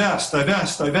 Divest.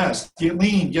 Get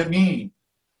lean, get mean.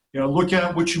 Look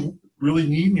at what you really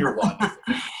need in your life.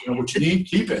 What you need,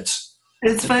 keep it.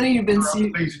 It's funny you've been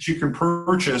seeing things that you can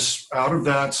purchase out of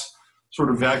that sort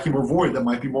of vacuum or void that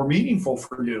might be more meaningful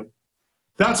for you.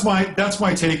 That's my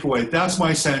takeaway. That's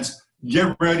my sense.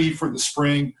 Get ready for the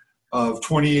spring of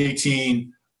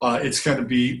 2018. It's going to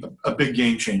be a big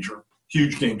game changer,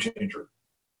 huge game changer.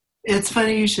 It's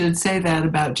funny you should say that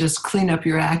about just clean up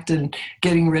your act and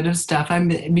getting rid of stuff. I'm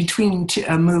between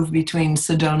a move between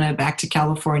Sedona back to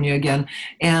California again.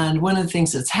 And one of the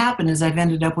things that's happened is I've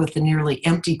ended up with a nearly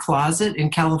empty closet in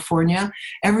California.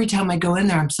 Every time I go in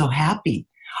there, I'm so happy.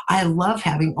 I love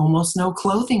having almost no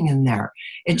clothing in there.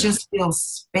 It just feels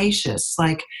spacious.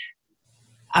 Like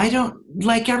I don't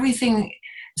like everything.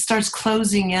 starts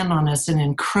closing in on us and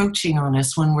encroaching on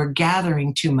us when we're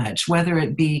gathering too much, whether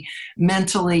it be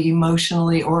mentally,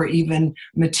 emotionally, or even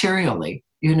materially,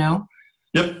 you know?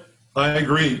 Yep, I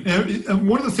agree. And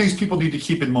one of the things people need to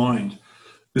keep in mind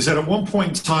is that at one point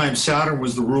in time, Saturn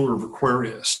was the ruler of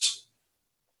Aquarius.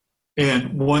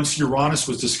 And once Uranus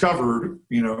was discovered,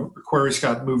 Aquarius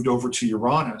got moved over to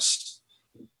Uranus.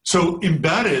 So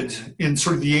embedded in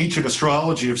sort of the ancient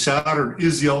astrology of Saturn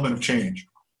is the element of change.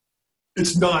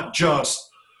 It's not just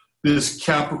this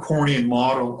Capricornian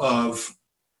model of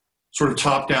sort of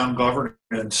top-down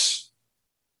governance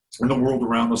in the world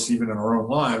around us, even in our own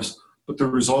lives, but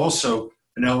there is also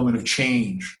an element of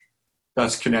change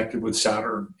that's connected with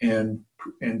Saturn and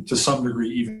to some degree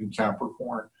even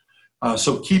Capricorn.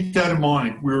 So keep that in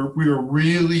mind. We are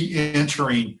really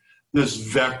entering this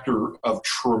vector of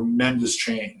tremendous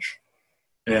change.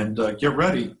 And get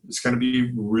ready. It's going to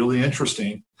be really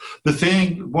interesting.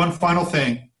 One final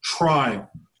thing, try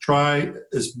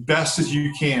as best as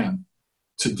you can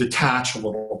to detach a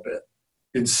little bit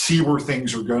and see where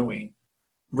things are going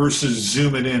versus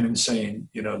zooming in and saying,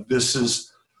 this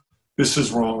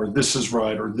is wrong, or this is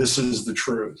right, or this is the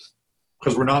truth.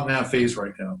 Because we're not in that phase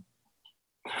right now.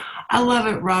 I love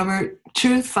it, Robert.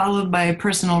 Truth followed by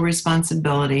personal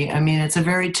responsibility. I mean,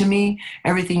 to me,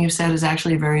 everything you've said is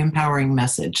actually a very empowering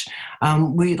message.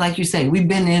 Like you say, we've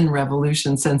been in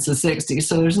revolution since the 60s,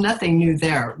 so there's nothing new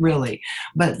there, really.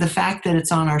 But the fact that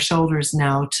it's on our shoulders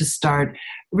now to start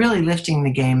really lifting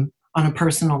the game on a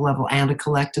personal level and a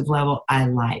collective level, I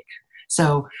like.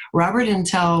 So, Robert,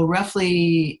 until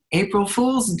roughly April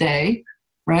Fool's Day,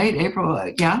 right? April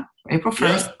 1st, Yeah.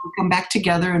 we'll come back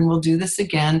together and we'll do this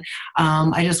again.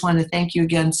 I just want to thank you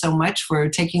again so much for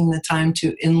taking the time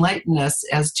to enlighten us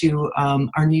as to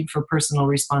our need for personal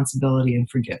responsibility and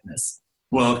forgiveness.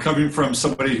 Well, coming from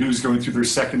somebody who's going through their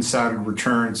second Saturn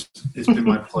returns, it's been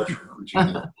my pleasure,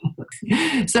 Regina.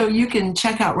 So you can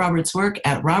check out Robert's work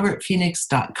at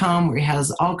robertphoenix.com, where he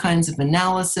has all kinds of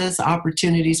analysis,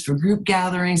 opportunities for group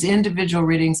gatherings, individual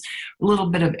readings, a little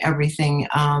bit of everything.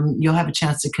 You'll have a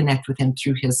chance to connect with him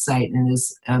through his site and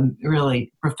his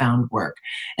really profound work.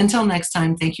 Until next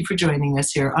time, thank you for joining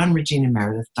us here on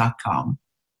reginameredith.com.